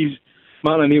much think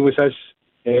Martin O'Neill was his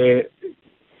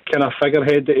kind of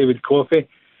figurehead that he would copy.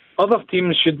 Other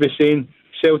teams should be saying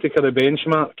Celtic are the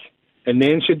benchmark, and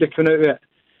then should they come out with it.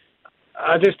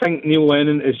 I just think Neil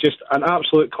Lennon is just an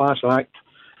absolute class act,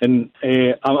 and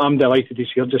I'm delighted he's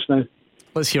here just now.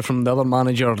 Let's hear from the other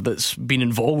manager that's been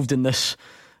involved in this.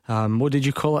 What did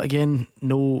you call it again?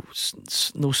 No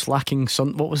slacking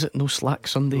Sunday. What was it? No slack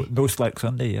Sunday. No slack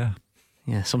Sunday. Yeah.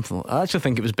 Yeah, something like that. I actually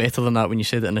think it was better than that when you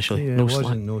said it initially. Yeah, no it slack.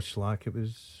 wasn't no slack. It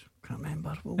was, I can't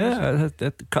remember. What was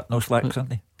it? Cut no slack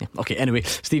Sunday. Yeah. Okay, anyway,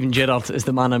 Steven Gerrard is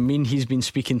the man I mean. He's been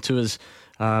speaking to us.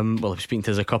 He was speaking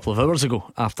to us a couple of hours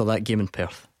ago after that game in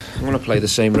Perth. I'm going to play the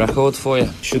same record for you.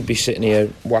 Should be sitting here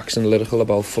waxing lyrical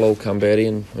about Flo Camberi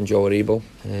and Joe Aribo,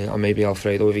 or maybe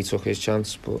Alfredo if he took his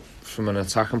chance, but from an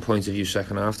attacking point of view,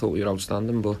 second half thought we were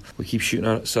outstanding, but we keep shooting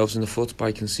ourselves in the foot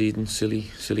by conceding silly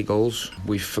goals.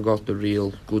 We forgot the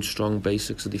real good strong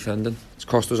basics of defending. It's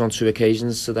cost us on 2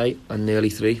 occasions today, and nearly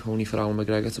 3, only for Alan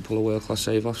McGregor to pull a world class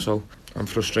save off. So I'm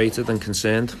frustrated and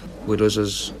concerned with us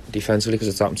as defensively, because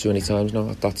it's happened too many times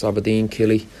now. That's Aberdeen,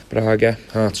 Killy, Braga,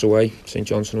 Hearts away, St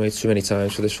Johnstone away, too many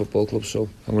times for this football club, so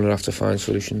I'm going to have to find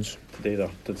solutions. Today there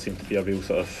did seem to be a real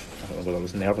sort of, I don't know whether it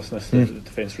was nervousness. The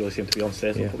defence really seemed to be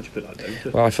unsettled. What would you put that down to?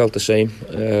 Well, I felt the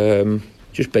same.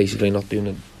 Just basically not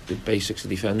doing the basics of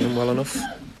defending well enough.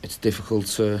 It's difficult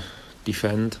to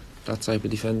defend that type of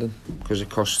defending because it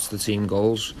costs the team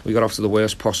goals. We got off to the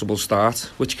worst possible start,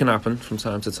 which can happen from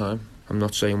time to time. I'm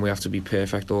not saying we have to be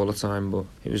perfect all the time, but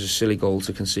it was a silly goal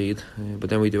to concede. But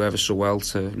then we do ever so well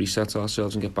to reset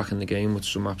ourselves and get back in the game with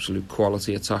some absolute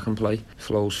quality attack and play.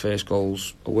 Flo's first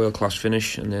goal's a world-class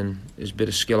finish, and then his bit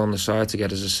of skill on the side to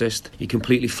get his assist. He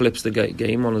completely flips the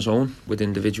game on his own with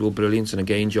individual brilliance, and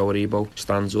again Joe Aribo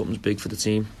stands up and is big for the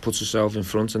team, puts himself in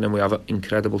front, and then we have an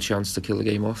incredible chance to kill the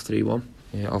game off 3-1.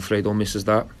 Alfredo misses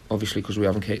that, obviously, because we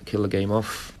haven't killed the game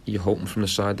off. You're hoping from the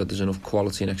side that there's enough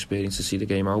quality and experience to see the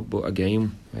game out, but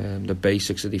again, the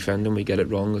basics of defending, we get it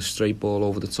wrong. A straight ball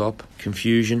over the top,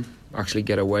 confusion, actually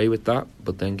get away with that,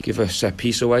 but then give a set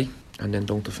piece away and then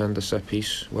don't defend the set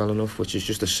piece well enough, which is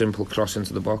just a simple cross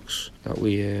into the box that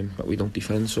we don't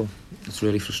defend. So it's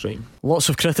really frustrating. Lots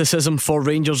of criticism for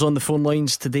Rangers on the phone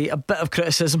lines today. A bit of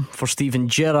criticism for Steven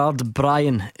Gerrard.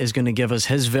 Brian is going to give us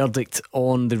his verdict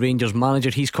on the Rangers manager.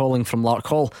 He's calling from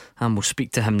Larkhall, and we'll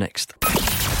speak to him next.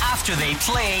 After they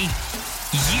play,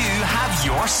 you have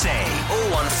your say.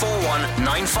 0141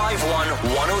 951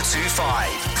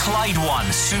 1025. Clyde One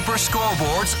Super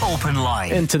Scoreboards Open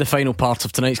Line. Into the final part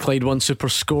of tonight's Clyde One Super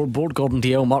Scoreboard. Gordon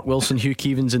Dalziel, Mark Wilson, Hugh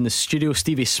Keevins in the studio.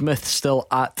 Stevie Smith still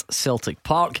at Celtic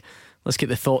Park. Let's get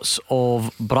the thoughts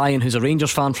of Brian, who's a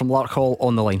Rangers fan from Larkhall,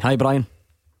 on the line. Hi, Brian.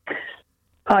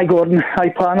 Hi, Gordon. Hi,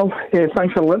 panel.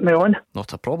 Thanks for letting me on.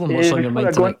 Not a problem. What's on your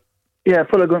mind tonight?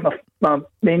 Before I go into my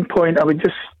main point, I would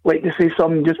just like to say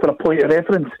something just for a point of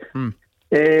reference.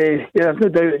 There's no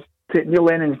doubt that Neil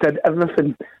Lennon did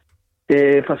everything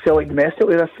for Celtic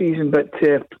domestically this season, but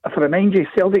if I remind you,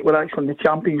 Celtic were actually in the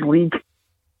Champions League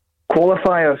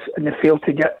qualifiers and they failed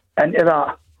to get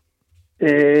into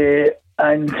that.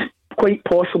 And quite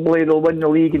possibly they'll win the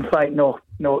league. In fact, no,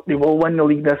 they will win the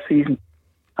league this season.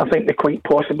 I think they quite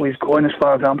possibly is going as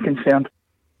far as I'm concerned.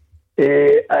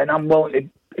 And I'm willing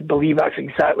to believe that's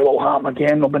exactly what will happen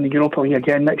again. They'll win the Europa League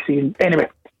again next season. Anyway,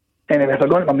 if I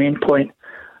go to my main point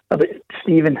about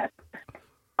Stephen,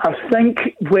 I think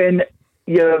when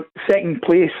you're second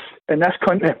place in this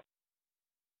country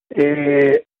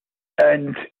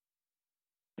and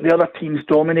the other team's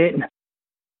dominating,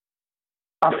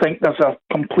 I think there's a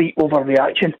complete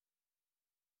overreaction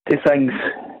to things.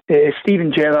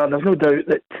 Steven Gerrard, there's no doubt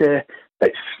that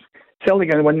it's Celtic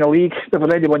going to win the league. They've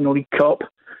already won the League Cup.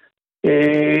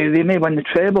 They may win the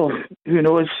treble. Who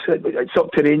knows? It's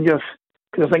up to Rangers,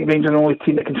 because I think Rangers are the only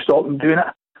team that can stop them doing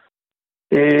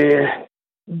it.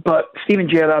 But Steven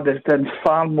Gerrard has done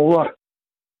far more.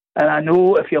 And I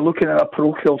know if you're looking at a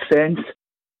parochial sense,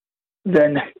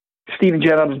 then Steven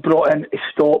Gerrard was brought in to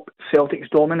stop Celtic's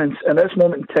dominance. And at this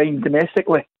moment in time,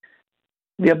 domestically,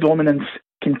 their dominance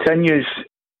continues.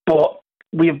 but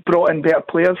we have brought in better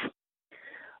players.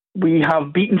 We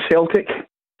have beaten Celtic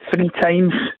 3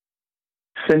 times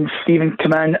since Stephen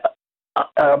came in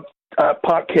at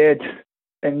Parkhead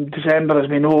in December, as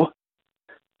we know.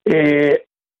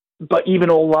 But even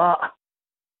all that,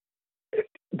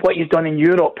 what he's done in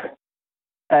Europe,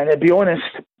 and to be honest,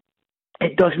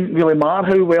 it doesn't really matter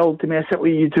how well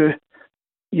domestically you do.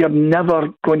 You're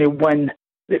never going to win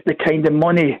the kind of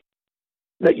money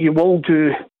that you will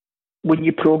do when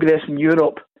you progress in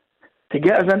Europe. To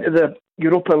get us into the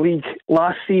Europa League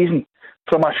last season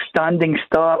from a standing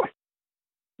start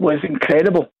was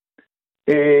incredible.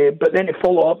 But then to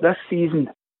follow up this season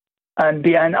and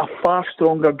be in a far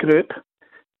stronger group,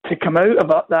 to come out of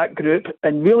that group,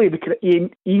 and really we could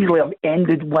easily have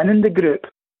ended winning the group,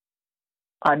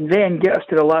 and then get us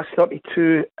to the last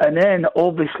 32, and then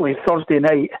obviously Thursday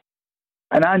night.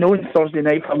 And I know in Thursday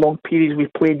night for long periods we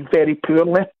played very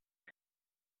poorly,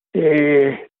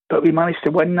 but we managed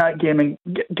to win that game and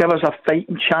give us a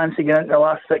fighting chance to get into the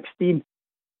last 16.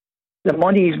 The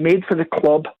money he's made for the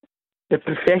club, the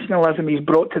professionalism he's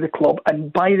brought to the club,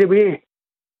 and by the way,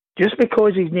 just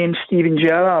because he's named Steven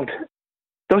Gerrard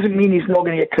doesn't mean he's not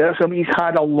going to get criticism. He's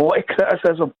had a lot of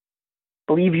criticism.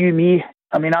 Believe you me.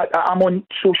 I mean, I'm on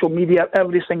social media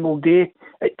every single day.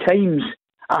 At times,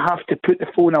 I have to put the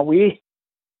phone away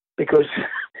because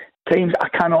at times I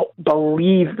cannot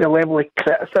believe the level of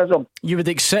criticism. You would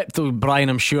accept though, Brian,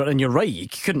 I'm sure, and you're right, you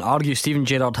couldn't argue Steven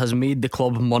Gerrard has made the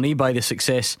club money by the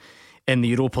success in the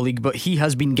Europa League, but he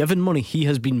has been given money. He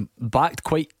has been backed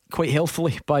quite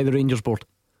healthily by the Rangers board.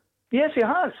 Yes, he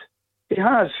has. He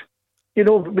has. You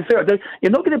know,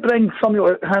 you're not going to bring somebody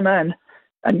like him in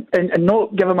and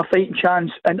not give him a fighting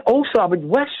chance. And also, I would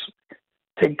wish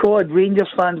to God Rangers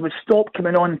fans would stop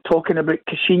coming on and talking about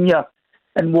Caixinha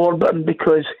and Warburton,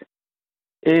 because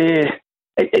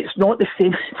it's not the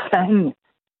same thing.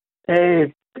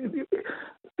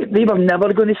 They were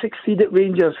never going to succeed at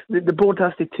Rangers. The board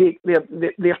has to take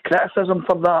their criticism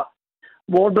for that.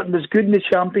 Warburton was good in the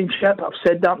Championship. I've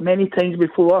said that many times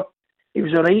before. He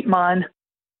was the right man.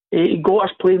 He got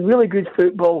us playing really good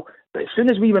football, but as soon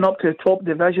as we went up to the top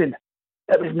division,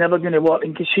 it was never going to work,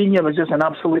 and Caixinha was just an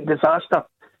absolute disaster.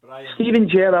 Steven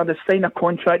Gerrard has signed a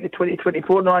contract to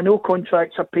 2024. Now, I know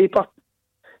contracts are paper,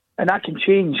 and that can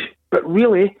change, but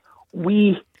really,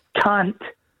 we can't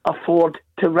afford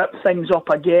to rip things up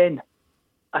again.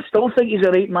 I still think he's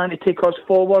the right man to take us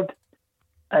forward,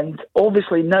 and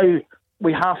obviously now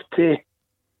we have to.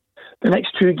 The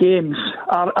next 2 games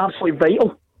are absolutely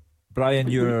vital. Brian,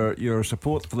 your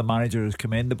support for the manager is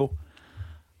commendable.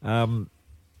 And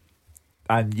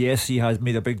yes, he has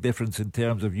made a big difference in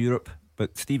terms of Europe,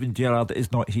 but Steven Gerrard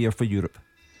is not here for Europe.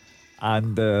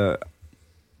 And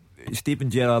Steven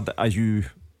Gerrard, as you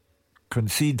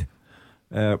concede,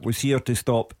 was here to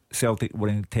stop Celtic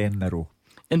winning 10 in a row.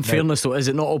 In fairness though, is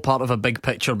it not all part of a big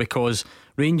picture? Because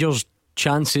Rangers'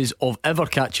 chances of ever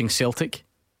catching Celtic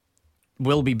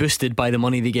will be boosted by the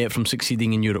money they get from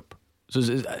succeeding in Europe.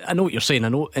 So I know what you're saying, I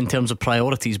know in terms of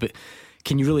priorities, but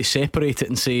can you really separate it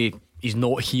and say he's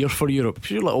not here for Europe?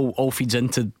 Surely all feeds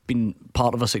into being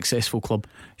part of a successful club.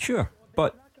 Sure,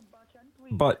 but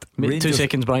Rangers, 2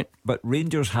 seconds, Brian. But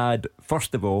Rangers had,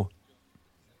 first of all,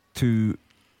 to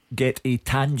get a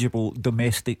tangible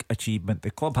domestic achievement.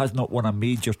 The club has not won a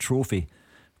major trophy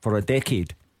for a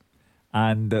decade,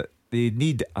 and they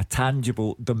need a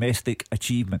tangible domestic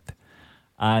achievement.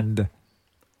 And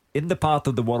in the part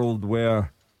of the world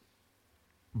where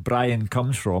Brian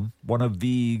comes from, one of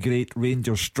the great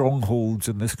Rangers strongholds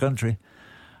in this country,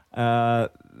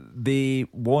 they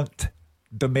want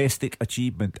domestic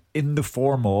achievement in the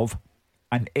form of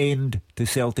an end to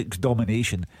Celtic's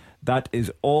domination. That is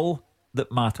all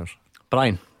that matters.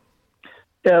 Brian?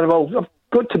 Yeah, well, I've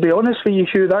got to be honest with you,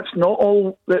 Hugh, that's not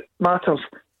all that matters.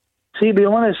 See, to be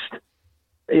honest,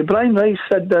 Brian Rice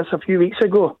said this a few weeks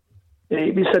ago.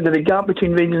 He said that the gap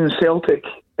between Rangers and Celtic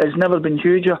has never been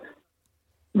huger.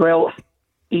 Well,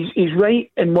 he's right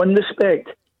in one respect.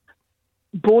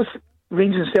 Both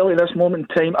Rangers and Celtic at this moment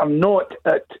in time are not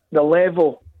at the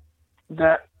level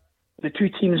that the two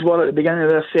teams were at the beginning of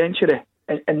this century,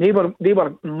 and they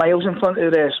were miles in front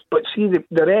of the rest. But see,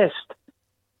 the rest,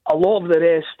 a lot of the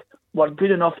rest were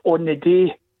good enough on the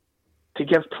day to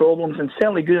give problems, and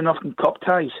certainly good enough in cup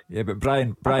ties. Yeah, but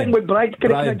Brian,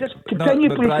 can I just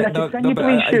continue,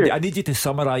 please? I need you to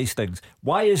summarise things.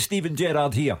 Why is Steven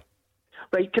Gerrard here?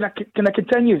 Right, can I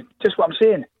continue? Just what I'm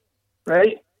saying,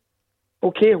 right?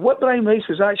 Okay, what Brian Rice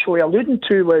was actually alluding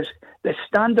to was the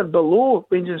standard below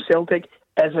Rangers and Celtic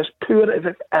is as poor as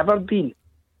it's ever been.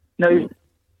 Now,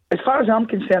 as far as I'm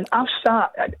concerned, I've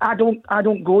sat. I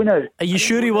don't go now. Are you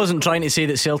sure he wasn't trying to say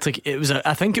that Celtic?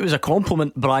 I think it was a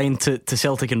compliment, Brian, to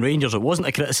Celtic and Rangers. It wasn't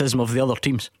a criticism of the other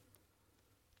teams.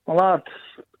 Well,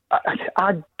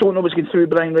 I don't know what's going through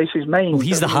Brian Rice's mind. Well,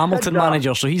 he's the Hamilton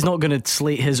manager, so he's not going to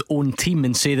slate his own team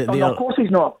and say that they are. Of course he's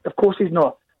not. Of course he's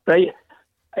not. Right.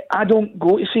 I don't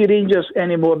go to see Rangers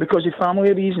anymore because of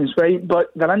family reasons. Right.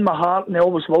 But they're in my heart and they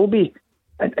always will be.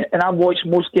 And I've watched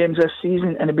most games this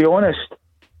season, and to be honest,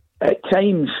 at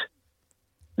times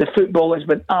the football has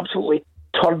been absolutely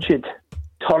turgid.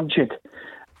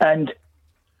 And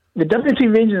the difference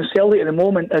between Rangers and Celtic at the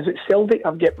moment is that Celtic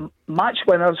have got match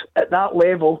winners at that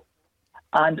level,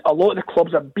 and a lot of the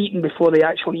clubs are beaten before they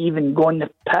actually even go on the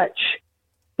pitch.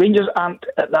 Rangers aren't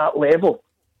at that level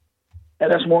at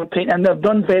this moment in time, and they've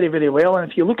done very, very well. And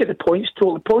if you look at the points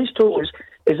total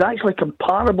is actually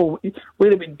comparable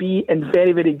where it would be in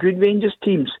very, very good Rangers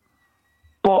teams.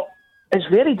 But it's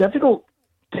very difficult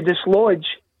to dislodge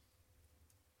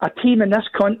a team in this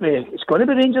country. It's going to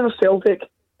be Rangers or Celtic.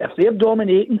 If they're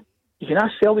dominating, you can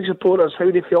ask Celtic supporters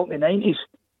how they felt in the 90s,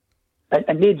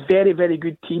 and made very, very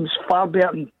good teams, far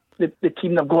better than the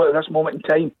team they've got at this moment in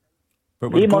time.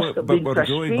 But we're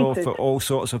going off at all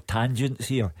sorts of tangents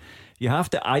here. You have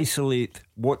to isolate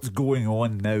what's going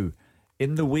on now.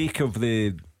 In the wake of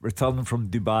the return from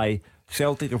Dubai,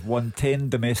 Celtic have won 10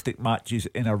 domestic matches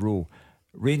in a row.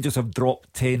 Rangers have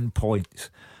dropped 10 points.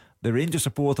 The Rangers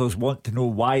supporters want to know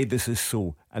why this is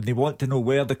so, and they want to know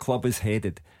where the club is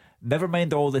headed. Never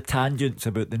mind all the tangents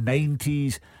about the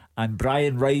 90s and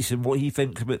Brian Rice and what he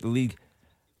thinks about the league.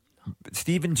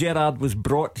 Steven Gerrard was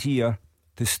brought here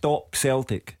to stop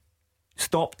Celtic,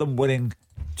 stop them winning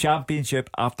championship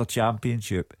after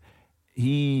championship.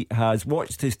 He has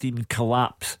watched his team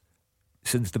collapse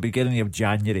since the beginning of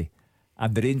January,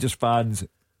 and the Rangers fans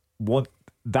want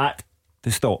that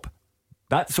to stop.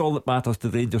 That's all that matters to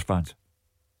the Rangers fans.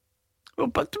 Well,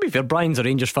 but to be fair, Brian's a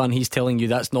Rangers fan. He's telling you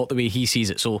that's not the way he sees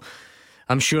it. So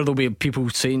I'm sure there'll be people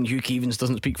saying Hugh Keevins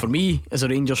doesn't speak for me as a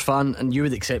Rangers fan, and you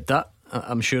would accept that,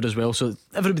 I'm sure, as well. So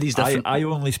everybody's different. I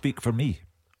only speak for me.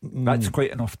 That's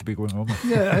quite enough to be going on with.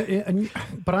 Yeah, and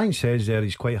Brian says there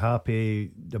he's quite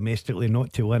happy domestically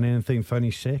not to win anything,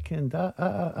 finish second.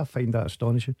 I find that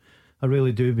astonishing. I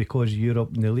really do, because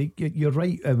Europe and the league. You're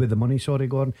right with the money, sorry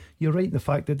Gordon. You're right in the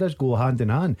fact that it does go hand in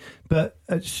hand. But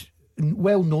it's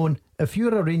well known, if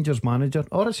you're a Rangers manager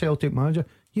or a Celtic manager,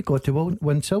 you've got to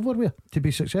win silverware to be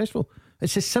successful.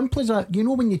 It's as simple as that. You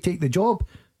know, when you take the job,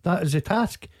 that is a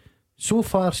task. So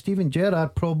far, Steven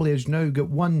Gerrard probably has now got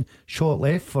one shot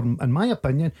left for, in my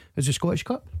opinion, is the Scottish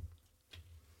Cup.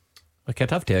 Look, I'd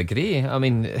have to agree. I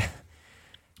mean,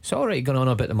 it's alright going on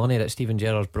about the money that Steven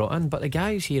Gerrard's brought in, but the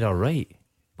guys here are right.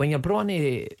 When you're brought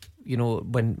in,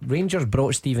 when Rangers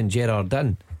brought Steven Gerrard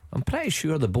in, I'm pretty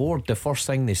sure the board, the first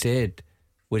thing they said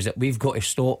was that we've got to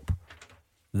stop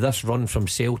this run from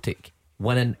Celtic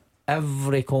winning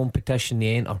every competition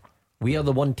they enter. We are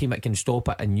the one team that can stop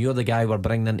it, and you're the guy we're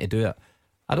bringing in to do it.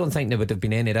 I don't think there would have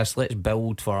been any of this. Let's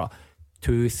build for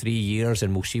 2-3 years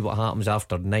and we'll see what happens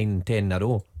after 9-10 in a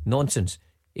row. Nonsense.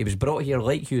 He was brought here,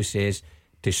 like Hugh says,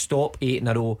 to stop 8 in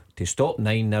a row, to stop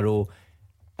 9 in a row,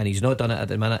 and he's not done it at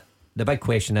the minute. The big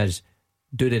question is,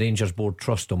 do the Rangers board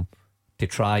trust him to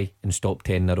try and stop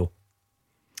 10 in a row?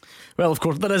 Well, of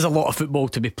course, there is a lot of football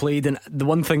to be played, and the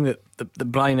one thing that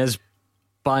Brian is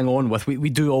bang on with,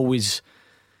 we do always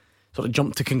sort of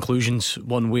jump to conclusions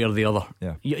one way or the other.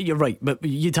 Yeah. You're right, but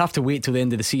you'd have to wait till the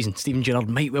end of the season. Steven Gerrard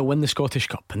might well win the Scottish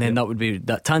Cup, and then that would be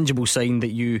that tangible sign that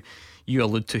you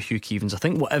allude to, Hugh Keevins. I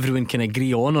think what everyone can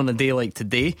agree on a day like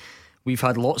today, we've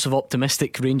had lots of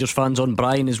optimistic Rangers fans on.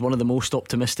 Brian is one of the most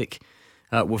optimistic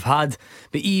we've had,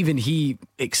 but even he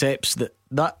accepts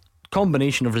that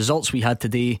combination of results we had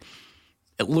today,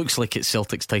 it looks like it's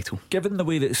Celtic's title. Given the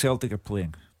way that Celtic are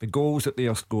playing, the goals that they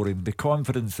are scoring, the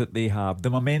confidence that they have,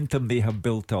 the momentum they have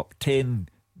built up, 10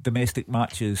 domestic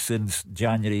matches since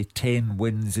January, 10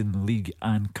 wins in league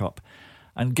and cup,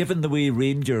 and given the way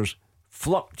Rangers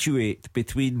fluctuate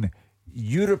between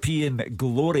European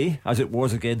glory, as it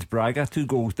was against Braga, 2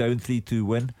 goals down, 3-2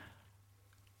 win,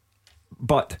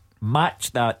 but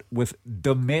match that with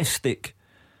domestic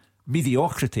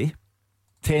mediocrity,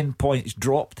 10 points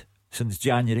dropped since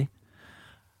January,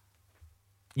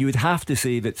 you would have to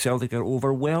say that Celtic are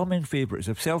overwhelming favourites.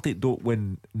 If Celtic don't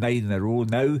win 9 in a row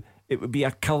now, it would be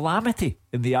a calamity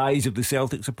in the eyes of the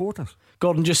Celtic supporters.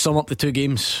 Gordon, just sum up the two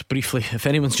games briefly. If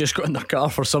anyone's just got in their car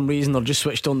for some reason or just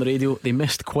switched on the radio, they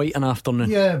missed quite an afternoon.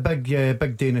 Yeah, big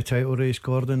day in the title race,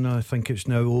 Gordon. I think it's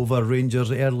now over.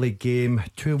 Rangers early game,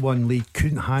 2-1 lead,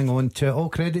 couldn't hang on to it. All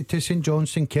credit to St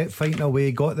Johnstone, kept fighting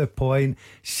away, got the point.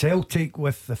 Celtic,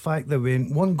 with the fact that we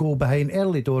went 1 goal behind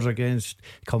early doors against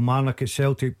Kilmarnock at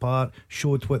Celtic Park,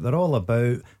 showed what they're all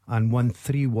about and won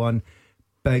 3-1.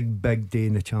 Big day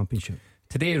in the Championship.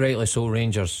 Today, rightly so,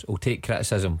 Rangers will take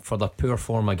criticism for their poor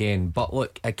form again. But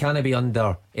look, it can't be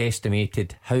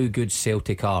underestimated how good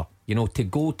Celtic are. You know, to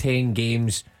go 10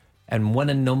 games and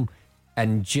winning them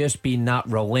and just being that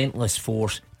relentless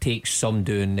force takes some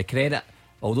doing. The credit,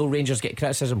 although Rangers get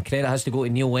criticism, credit has to go to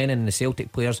Neil Lennon and the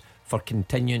Celtic players for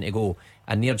continuing to go.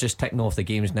 And they're just ticking off the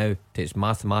games now. It's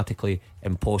mathematically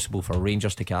impossible for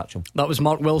Rangers to catch them. That was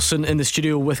Mark Wilson in the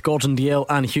studio with Gordon Dalziel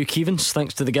and Hugh Keevins.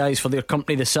 Thanks to the guys for their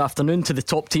company this afternoon, to the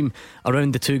top team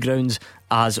around the two grounds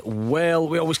as well.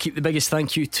 We always keep the biggest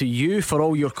thank you to you for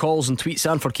all your calls and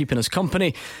tweets and for keeping us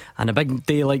company. And a big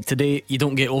day like today, you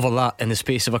don't get over that in the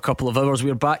space of a couple of hours.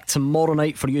 We're back tomorrow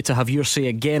night for you to have your say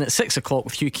again at 6 o'clock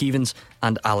with Hugh Keevins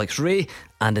and Alex Ray.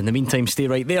 And in the meantime, stay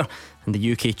right there, and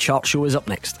the UK chart show is up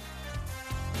next.